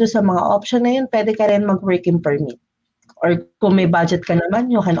aside do sa mga option na yun, pwede ka rin mag-working permit. Or kung may budget ka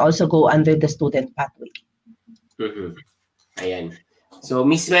naman, you can also go under the student pathway. Ayan. So,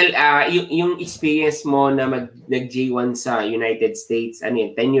 Miss Mel, yung experience mo na nag-J1 sa United States, ano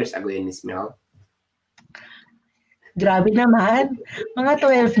yan, 10 years ago yun, Miss Mel? Grabe naman. Mga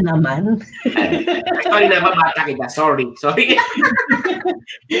 12 naman. Sorry na, babata kita. Sorry.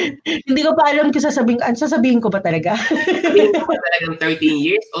 Hindi ko pa alam kung sasabihin ko ba talaga? Sabihin ko ba talagang 13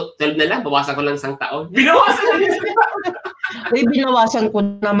 years? O 12 na lang, bawasan ko lang isang taon. Binawasan ko lang isang taon. Uy, binawasan ko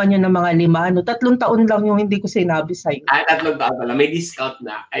naman yun ng mga 5. 3 taon lang yung hindi ko sinabi sa'yo. 3 taon pala. May discount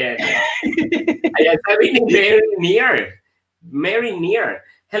na. Ayan. Ayan, sabi ni Mary Near.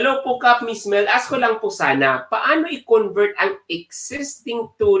 Hello po, Kap, Miss Mel. Ask ko lang po sana, paano i-convert ang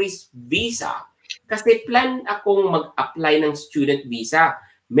existing tourist visa? Kasi plan akong mag-apply ng student visa.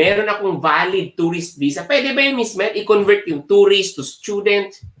 Meron akong valid tourist visa. Pwede ba yun, Miss Mel, i-convert yung tourist to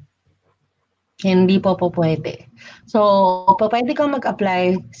student? Hindi po pwede. So, pwede kang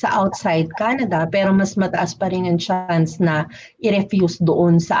mag-apply sa outside Canada, pero mas mataas pa rin yung chance na i-refuse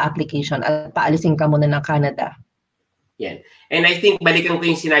doon sa application at paalisin ka muna ng Canada. Yan. And I think, balikan ko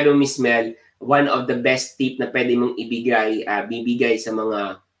yung sinabi mo, Miss Mel, one of the best tip na pwede mong bibigay sa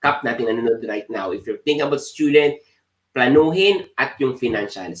mga Kap natin nanonood right now. If you're thinking about student, planuhin at yung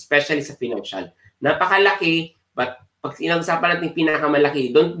financial, especially sa financial. Napakalaki, but pag inag-usapan natin pinakamalaki,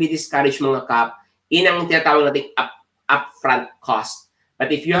 don't be discouraged mga Kap. Ang tinatawag natin upfront cost.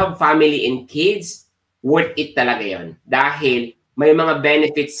 But if you have family and kids, worth it talaga yon. Dahil may mga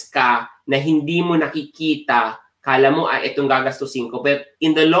benefits ka na hindi mo nakikita. Kala mo, itong gagastusin ko. But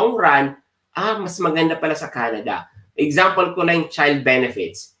in the long run, mas maganda pala sa Canada. Example ko lang, child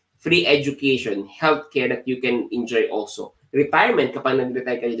benefits, free education, healthcare that you can enjoy also. Retirement kapag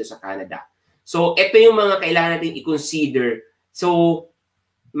nag-retire ka dito sa Canada. So, ito yung mga kailangan natin i-consider. So,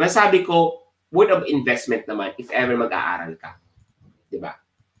 masabi ko, word of investment naman if ever mag-aaral ka. Diba?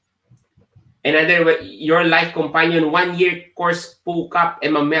 Another, your life companion, 1-year course po, Kap,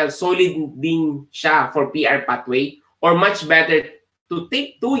 Mel, solid din siya for PR pathway, or much better to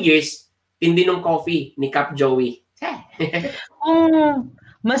take 2 years, tindi ng coffee ni Kap Joey.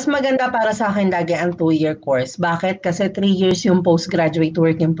 Mas maganda para sa akin lagi ang 2-year course. Bakit? Kasi 3 years yung postgraduate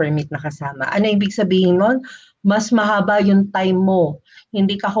working permit na kasama. Ano ibig sabihin nun? Mas mahaba yung time mo.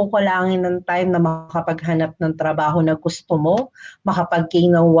 Hindi ka kukulangin ng time na makapaghanap ng trabaho na gusto mo,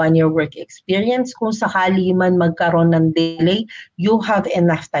 makapag-gain ng 1-year work experience. Kung sakali man magkaroon ng delay, you have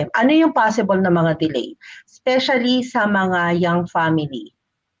enough time. Ano yung possible na mga delay? Especially sa mga young family.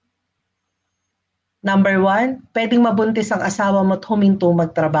 Number 1, pwedeng mabuntis ang asawa mo at huminto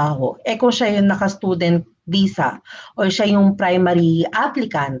magtrabaho. Kung siya yung naka-student visa o siya yung primary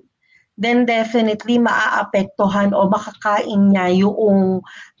applicant, then definitely maaapektuhan o makakain niya yung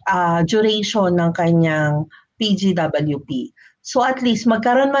duration ng kanyang PGWP. So at least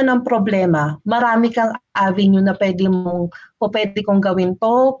magkaroon man ng problema, marami kang avenue na pwede kong gawin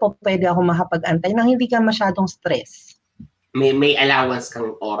to, pwede ako makapag-antay nang hindi ka masyadong stress. May allowance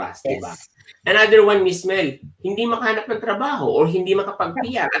kang oras, yes. Diba? Another one, Miss Mel, hindi makahanap ng trabaho or hindi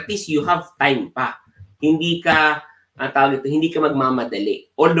makapag-PR, at least you have time pa. Hindi ka hindi ka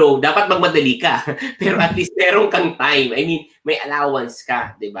magmamadali. Although, dapat magmadali ka. Pero at least meron kang time. I mean, may allowance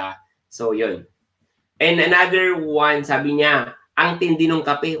ka, di ba? So, yun. And another one, sabi niya, ang tindi ng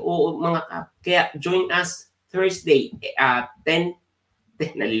kape. Oo, mga Kap. Kaya join us Thursday, 10,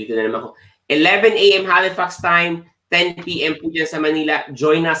 nalilito na naman ako. 11 a.m. Halifax time, 10 p.m. po dyan sa Manila.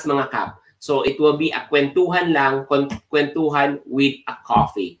 Join us, mga Kap. So, it will be a kwentuhan lang, kwentuhan with a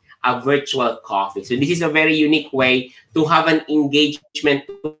coffee. A virtual coffee. So this is a very unique way to have an engagement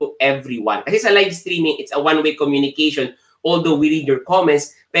to everyone. Kasi sa live streaming, it's a one-way communication. Although we read your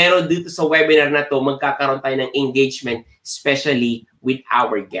comments, pero dito sa webinar na to, magkakaroon tayo ng engagement, especially with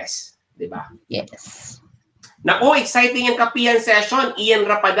our guests. Diba? Yes. Naku, exciting yung kapihan session. Ian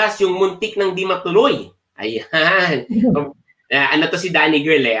Rapadas, yung muntik ng di matuloy. Ayan. Ano to si Danny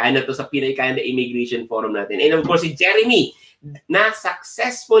Girl Ano to sa Pinoy Canada Immigration Forum natin. And of course, si Jeremy, na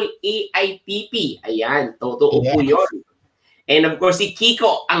successful AIPP. Ayan, totoo po yun. And of course, si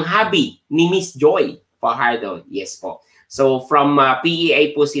Kiko, ang hubby ni Miss Joy Fajardo. Yes po. So, from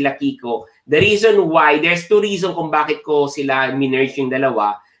PEA po sila, Kiko. The reason why, there's 2 reasons kung bakit ko sila minerge yung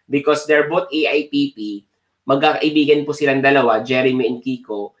dalawa. Because they're both AIPP. Magkakaibigan po silang dalawa, Jeremy and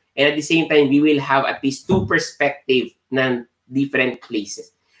Kiko. And at the same time, we will have at least 2 perspectives ng different places.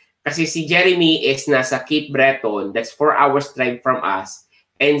 Kasi si Jeremy is nasa Cape Breton, that's 4 hours drive from us.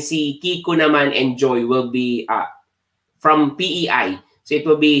 And si Kiko naman and Joy will be from PEI. So it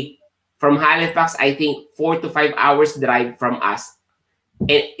will be from Halifax, I think 4 to 5 hours drive from us.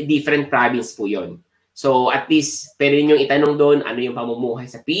 And different province po yun. So at least pwede ninyong itanong doon ano yung pamumuhay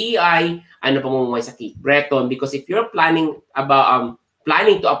sa PEI, ano pamumuhay sa Cape Breton. Because if you're planning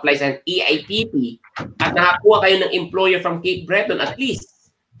to apply sa EIPP at nakakuha kayo ng employer from Cape Breton, at least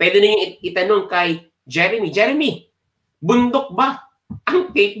pwede niyo itanong kay Jeremy. Jeremy, Bundok ba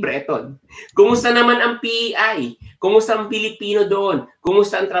ang Cape Breton? Kumusta naman ang PEI? Kumusta ang Pilipino doon?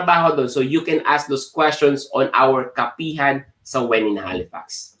 Kumusta ang trabaho doon? So you can ask those questions on our kapihan sa When in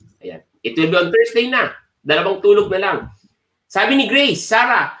Halifax. Ayan. It will be on Thursday na. 2 tulog na lang. Sabi ni Grace,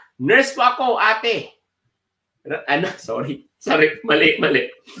 Sarah, nurse po ako, ate. Ano? Sorry. Mali.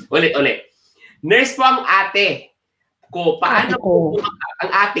 Ulit. Nurse po ang ate ko. Paano po ang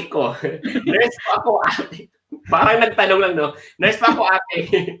ate ko? Nurse po ako, ate. Parang nagtanong lang, no? Nurse po ako, ate.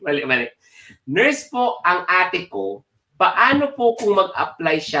 Mali. Nurse po ang ate ko. Paano po kung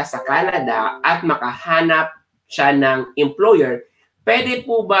mag-apply siya sa Canada at makahanap siya ng employer? Pwede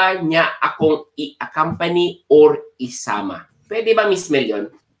po ba niya akong i-accompany or isama? Pwede ba, Miss Mel, yun?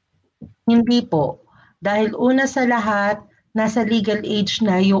 Hindi po. Dahil una sa lahat, nasa legal age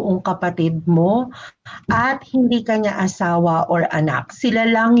na yung kapatid mo at hindi kanya asawa or anak. Sila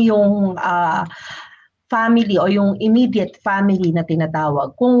lang yung family o yung immediate family na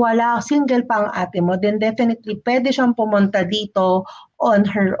tinatawag. Kung wala, single pa ang ate mo, then definitely pwede siyang pumunta dito on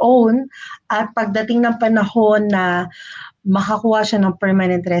her own at pagdating ng panahon na makakuha siya ng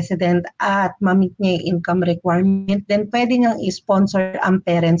permanent resident at ma-meet niya yung income requirement, then pwede niyang i-sponsor ang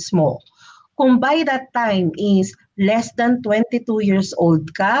parents mo. Kung by that time is less than 22 years old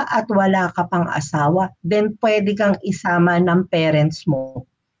ka at wala ka pang asawa, then pwede kang isama ng parents mo.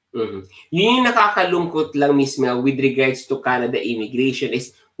 Mm-hmm. Yun yung nakakalungkot lang, Miss Mel, with regards to Canada immigration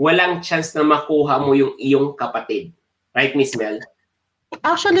is walang chance na makuha mo yung iyong kapatid. Right, Miss Mel?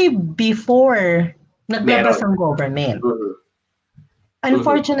 Actually, before naglabas ang government. Mm-hmm.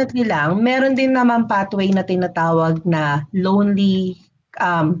 Unfortunately lang, meron din naman pathway na tinatawag na lonely,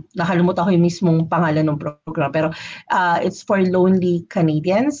 nakalimutan ko yung mismong pangalan ng program, pero it's for lonely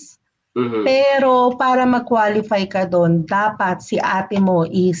Canadians. Mm-hmm. Pero para mag-qualify ka doon, dapat si ate mo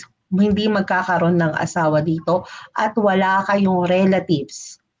is hindi magkakaroon ng asawa dito at wala kayong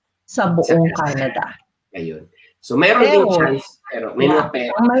relatives sa buong Canada. Ayun. So mayroon din chance, pero may mga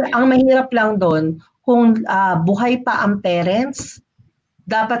pera. Ang mahirap lang doon, kung buhay pa ang parents,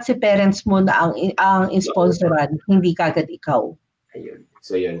 dapat si parents mo na ang sponsoran, hindi kagad ikaw. Ayun.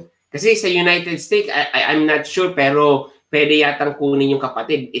 So yun. Kasi sa United States, I'm not sure, pero pwede yatang kunin yung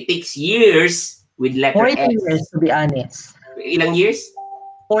kapatid. It takes years with letter 40 S. years, to be honest. Ilang years?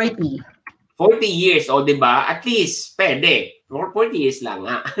 40. 40 years, o diba? At least, pwede. 40 years lang,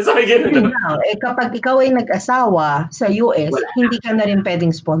 ha? Sorry, ganun. Kapag ikaw ay nag-asawa sa US, hindi ka na rin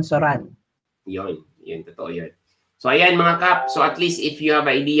pwedeng sponsoran. Yun, totoo yun. So, ayan mga kap. So, at least if you have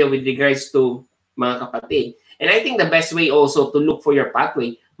an idea with regards to mga kapatid. And I think the best way also to look for your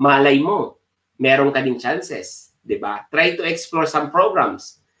pathway, malay mo, meron ka din chances. Diba? Try to explore some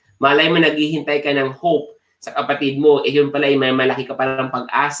programs. Malay mo, naghihintay ka ng hope sa kapatid mo, yun pala, may malaki ka palang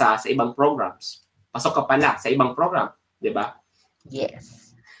pag-asa sa ibang programs. Pasok ka pala sa ibang program. Diba?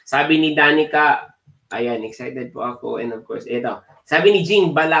 Yes. Sabi ni Danica, ayan, excited po ako. And of course, ito. Sabi ni Jing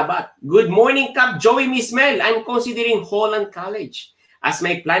Balabat, good morning, Kap JOEY, Miss Mel. I'm considering Holland College. As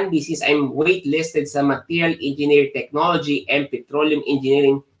my plan B, since I'm waitlisted sa Material Engineer Technology and Petroleum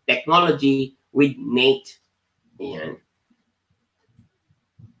Engineering Technology with NATE. Ayan.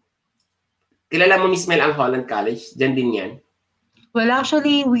 Kilala mo, Miss Mel, ang Holland College? Diyan din yan? Well,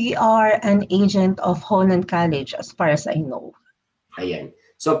 actually, we are an agent of Holland College as far as I know. Ayan.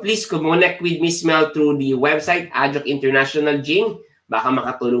 So, please connect with Miss Mel through the website, Adjunct International Jing. Baka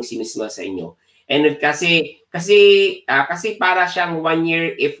makatulong si Miss Mel sa inyo. And kasi para siyang 1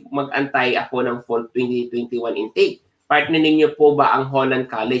 year if mag-antay ako ng fall 2021 intake. Partner ninyo po ba ang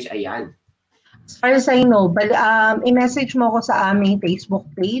Holland College? Ayan. As far as I know, i-message mo ko sa aming Facebook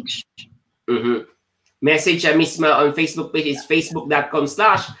page. Mm-hmm. Message Miss Mel on Facebook page is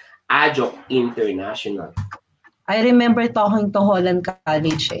facebook.com/Adjunct International. I remember talking to Holland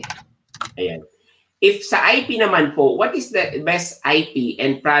College eh. Ayan. If sa IP naman po, what is the best IP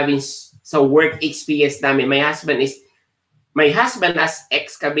and province sa work experience namin? My husband as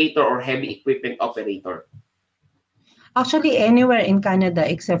excavator or heavy equipment operator. Actually, anywhere in Canada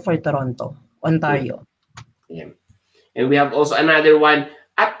except for Toronto, Ontario. Ayan. And we have also another one.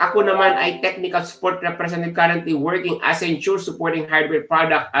 At ako naman ay technical support representative currently working as ensure supporting hardware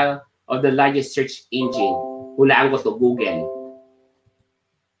product of the largest search engine. Hulaan ko to, Google.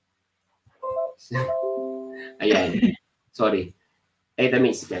 Ayan. Sorry. Ito,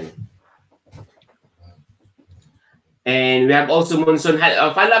 Miss Mel. And we have also Monson.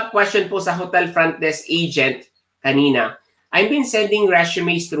 Follow-up question po sa hotel front desk agent kanina. I've been sending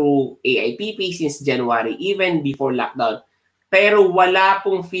resumes through AIPP since January, even before lockdown. Pero wala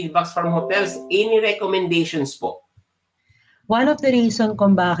pong feedbacks from hotels. Any recommendations po? One of the reason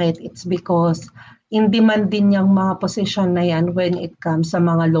kung bakit, it's because in demand din yung mga posisyon na yan when it comes sa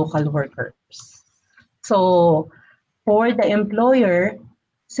mga local workers. So, for the employer,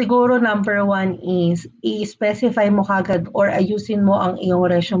 siguro number one is i-specify mo kagad or ayusin mo ang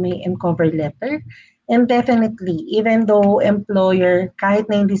iyong resume and cover letter. And definitely, even though employer, kahit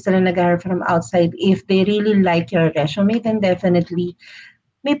na hindi sila nag-hire from outside, if they really like your resume, then definitely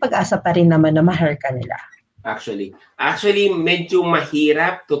may pag-asa pa rin naman na ma-hire ka nila. Actually, medyo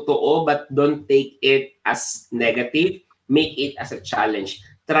mahirap, totoo, but don't take it as negative. Make it as a challenge.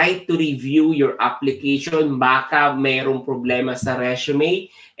 Try to review your application. Baka mayroong problema sa resume.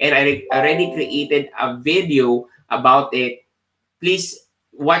 And I already created a video about it. Please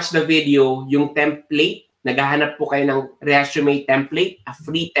watch the video, yung template. Naghahanap po kayo ng resume template, a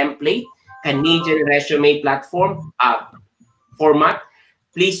free template, Canadian resume platform format.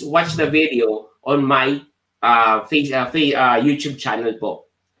 Please watch the video on my YouTube channel po,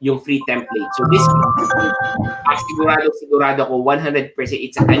 yung free template. So this sigurado ko 100%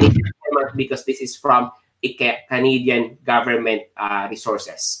 it's a Canadian format because this is from a Canadian government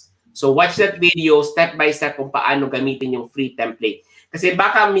resources. So watch that video step by step kung paano gamitin yung free template. Kasi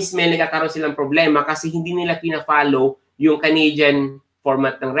baka Miss Mel nagkakaroon silang problema kasi hindi nila pina-follow yung Canadian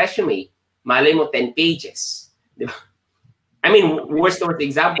format ng resume. Malay mo 10 pages. Di ba? I mean, worst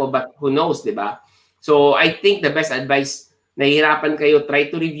example, but who knows, di ba? So I think the best advice, nahihirapan kayo,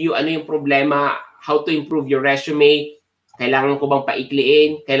 try to review ano yung problema, how to improve your resume, kailangan ko bang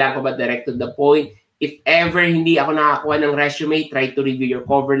paikliin, kailangan ko ba direct to the point. If ever hindi ako nakakuha ng resume, try to review your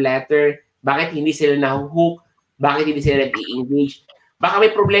cover letter. Bakit hindi sila nahuhook? Bakit hindi sila nag-i-engage? Baka may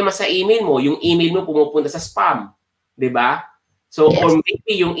problema sa email mo, yung email mo pumupunta sa spam, di ba? So, or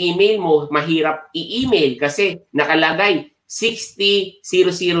maybe yung email mo mahirap i-email kasi nakalagay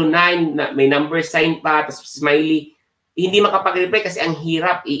 60009 na may number sign pa tapos smiley, hindi makapag-reply kasi ang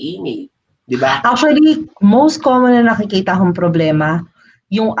hirap i-email, di ba? Actually, most common na nakikita kong problema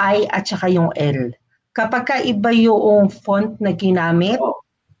yung I at saka yung L. Kapag ka iba yung font na ginamit,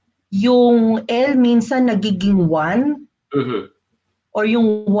 yung L minsan nagiging 1 or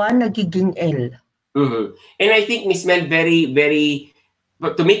yung 1 nagiging L. And I think Miss Mel, very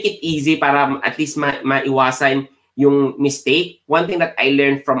to make it easy para at least maiwasan yung mistake, one thing that I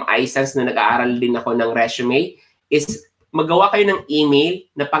learned from iSense na nag-aaral din ako ng resume is magawa kayo ng email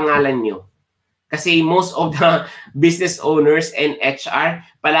na pangalan nyo. Kasi most of the business owners and HR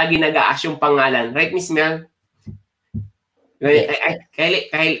palagi nag-a-assume pangalan. Right, Miss Mel?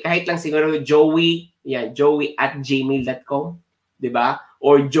 Kahit lang siguro Joey, joey@gmail.com, di ba?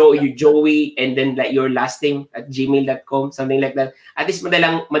 Or Joey and then like your last name at gmail.com, something like that. At least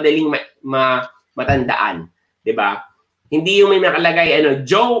madaling matandaan. Diba? Hindi yung may nakalagay,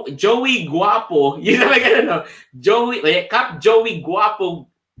 Joey Guapo. Yun talaga, Joey, Kap Joey Guapo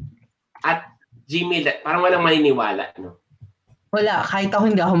at Gmail. Parang walang maniniwala, no? Wala, kahit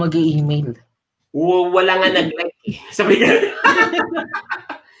ako hindi ako mag-i-email. Wala nga nag-like. Sabi ka.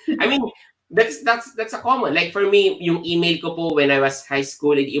 I mean, that's a common. Like for me, yung email ko po when I was high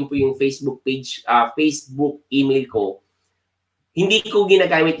school, yun po yung Facebook page, Facebook email ko. Hindi ko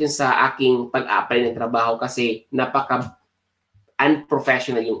ginagamit yun sa aking pag-apply ng trabaho kasi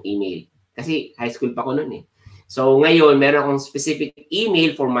napaka-unprofessional yung email. Kasi high school pa ko noon eh. So ngayon, meron akong specific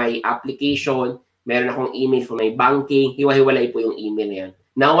email for my application, meron akong email for my banking, hiwa-hiwalay po yung email na yan.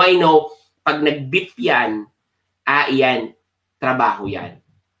 Now I know, pag nag-beep yan, yan, trabaho yan.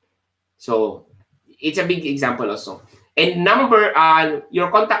 So, it's a big example also. And your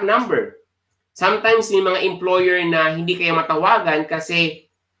contact number. Sometimes may mga employer na hindi kayo matawagan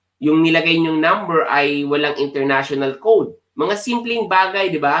kasi yung nilagay nyong number ay walang international code. Mga simpleng bagay,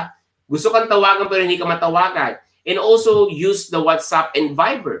 di ba? Gusto kang tawagan pero hindi ka matawagan. And also use the WhatsApp and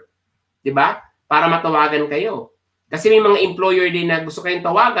Viber, di ba? Para matawagan kayo. Kasi may mga employer din na gusto kayong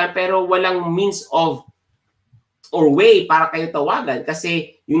tawagan pero walang means of or way para kayo tawagan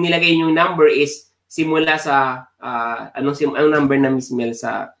kasi yung nilagay nyong number is simula sa anong number na Miss Mel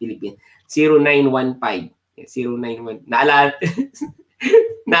sa Philippines? 0915. 091. Naalala.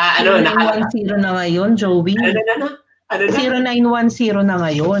 Na 0910 na ngayon, Joey. Ano? 0910 na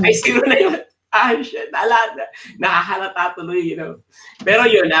ngayon. Ay, 0910. Shit. Naalala. Nakahalata tuloy, Pero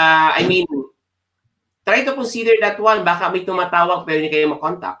yun, I mean, try to consider that one. Baka may tumatawag pero hindi kayo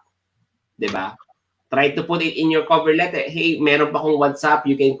makontak. Diba? Try to put it in your cover letter. Hey, meron pa akong WhatsApp.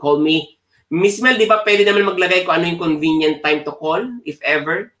 You can call me. Miss Mel, di ba pwede naman maglagay kung ano yung convenient time to call, if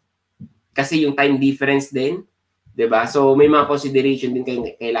ever? Kasi yung time difference din. Diba? So, may mga consideration din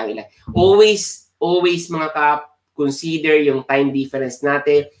kailangan nila. Always mga Kap, consider yung time difference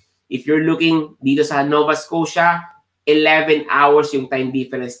natin. If you're looking dito sa Nova Scotia, 11 hours yung time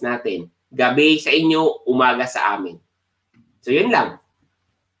difference natin. Gabi sa inyo, umaga sa amin. So, yun lang.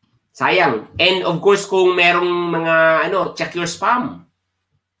 Sayang. And of course, kung merong mga, check your spam.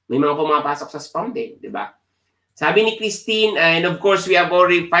 May mga pumapasok sa spam din, di ba? Sabi ni Christine, and of course, we have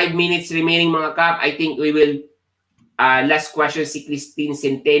already 5 minutes remaining, mga Kap. I think we will, last question si Christine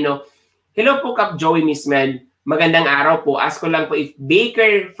Centeno. Hello po, Kap Joey, Miss Mel. Magandang araw po. Ask ko lang po if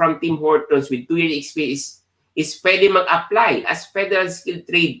baker from Tim Hortons with 2 years experience is pwede mag-apply as federal skilled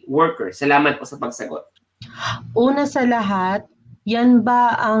trade worker. Salamat po sa pagsagot. Una sa lahat, yan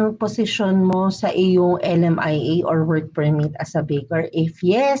ba ang posisyon mo sa iyong LMIA or work permit as a baker? If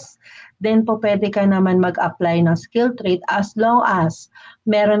yes, then po pwede ka naman mag-apply ng skilled trade as long as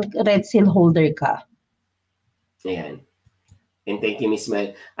meron red seal holder ka. Ayan. And thank you, Miss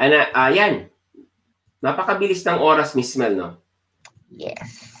Mel. Ayan. Napakabilis ng oras, Miss Mel, no?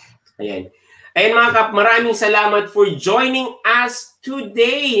 Yes. Ayan. Ayan, mga Kap, maraming salamat for joining us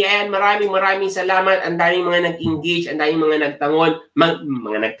today. Ayan, maraming salamat. Ang daming mga nag-engage, ang daming mga nagtangon,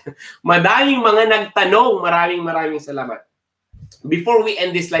 madaming mga nagtanong. Maraming salamat. Before we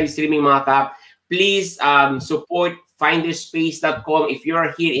end this live streaming, mga Kap, please support finderspace.com. If you're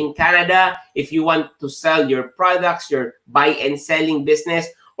here in Canada, if you want to sell your products, your buy and selling business,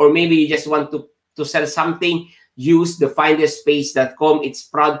 or maybe you just want to sell something, use the finderspace.com. It's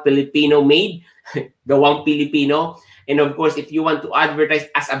proud Filipino made, gawang Filipino. And of course, if you want to advertise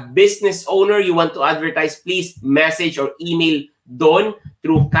as a business owner, you want to advertise, please message or email Don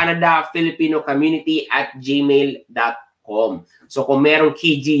through canadafilipinocommunity@gmail.com. So kung merong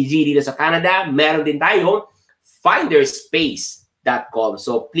KGG dito sa Canada, meron din tayong finderspace.com.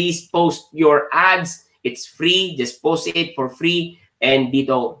 So please post your ads. It's free. Just post it for free. And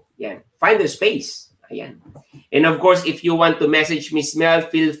dito, yan, Finderspace. Ayan. And of course, if you want to message Miss Mel,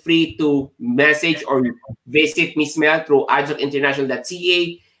 feel free to message or visit Miss Mel through adjuncinternational.ca.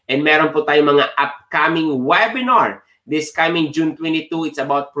 And meron po tayong mga upcoming webinar. This coming June 22, it's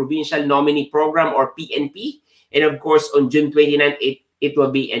about Provincial Nominee Program or PNP. And of course, on June 29, it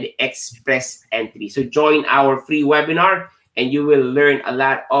will be an express entry. So join our free webinar and you will learn a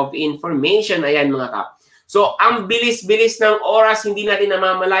lot of information. Ayan, mga Kap. So, ang bilis-bilis ng oras, hindi natin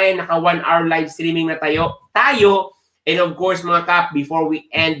namamalayan, naka 1 hour live streaming na tayo. And of course, mga Kap, before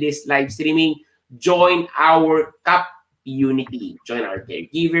we end this live streaming, join our KAPmunity. Join our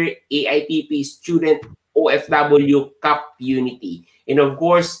caregiver, AIPP, student, OFW, KAPmunity. And of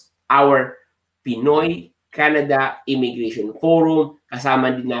course, our Pinoy Canada Immigration Forum.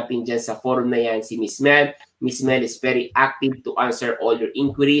 Kasama din natin dyan sa forum na yan si Miss Mel. Miss Mel is very active to answer all your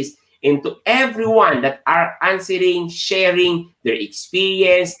inquiries. And to everyone that are answering, sharing their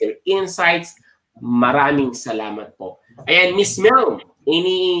experience, their insights, maraming salamat po. Ayan, Miss Mel,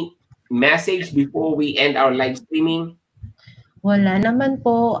 any message before we end our live streaming? Wala naman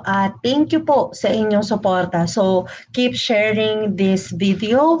po. Thank you po sa inyong suporta. So, keep sharing this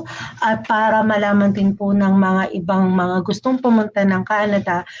video at para malaman din po ng mga ibang mga gustong pumunta ng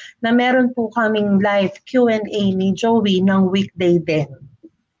Canada na meron po kaming live Q&A ni Joey ng weekday din.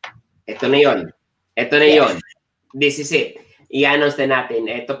 Ito na yon. Yes. This is it. I-announce na natin.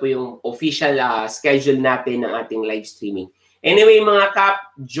 Ito po yung official schedule natin ng ating live streaming. Anyway, mga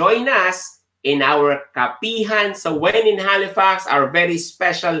Kap, join us in our kapihan sa When in Halifax, our very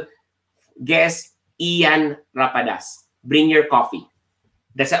special guest, Ian Rapadas. Bring your coffee.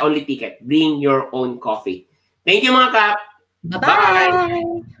 That's the only ticket. Bring your own coffee. Thank you, mga Kap.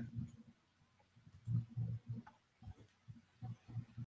 Bye-bye.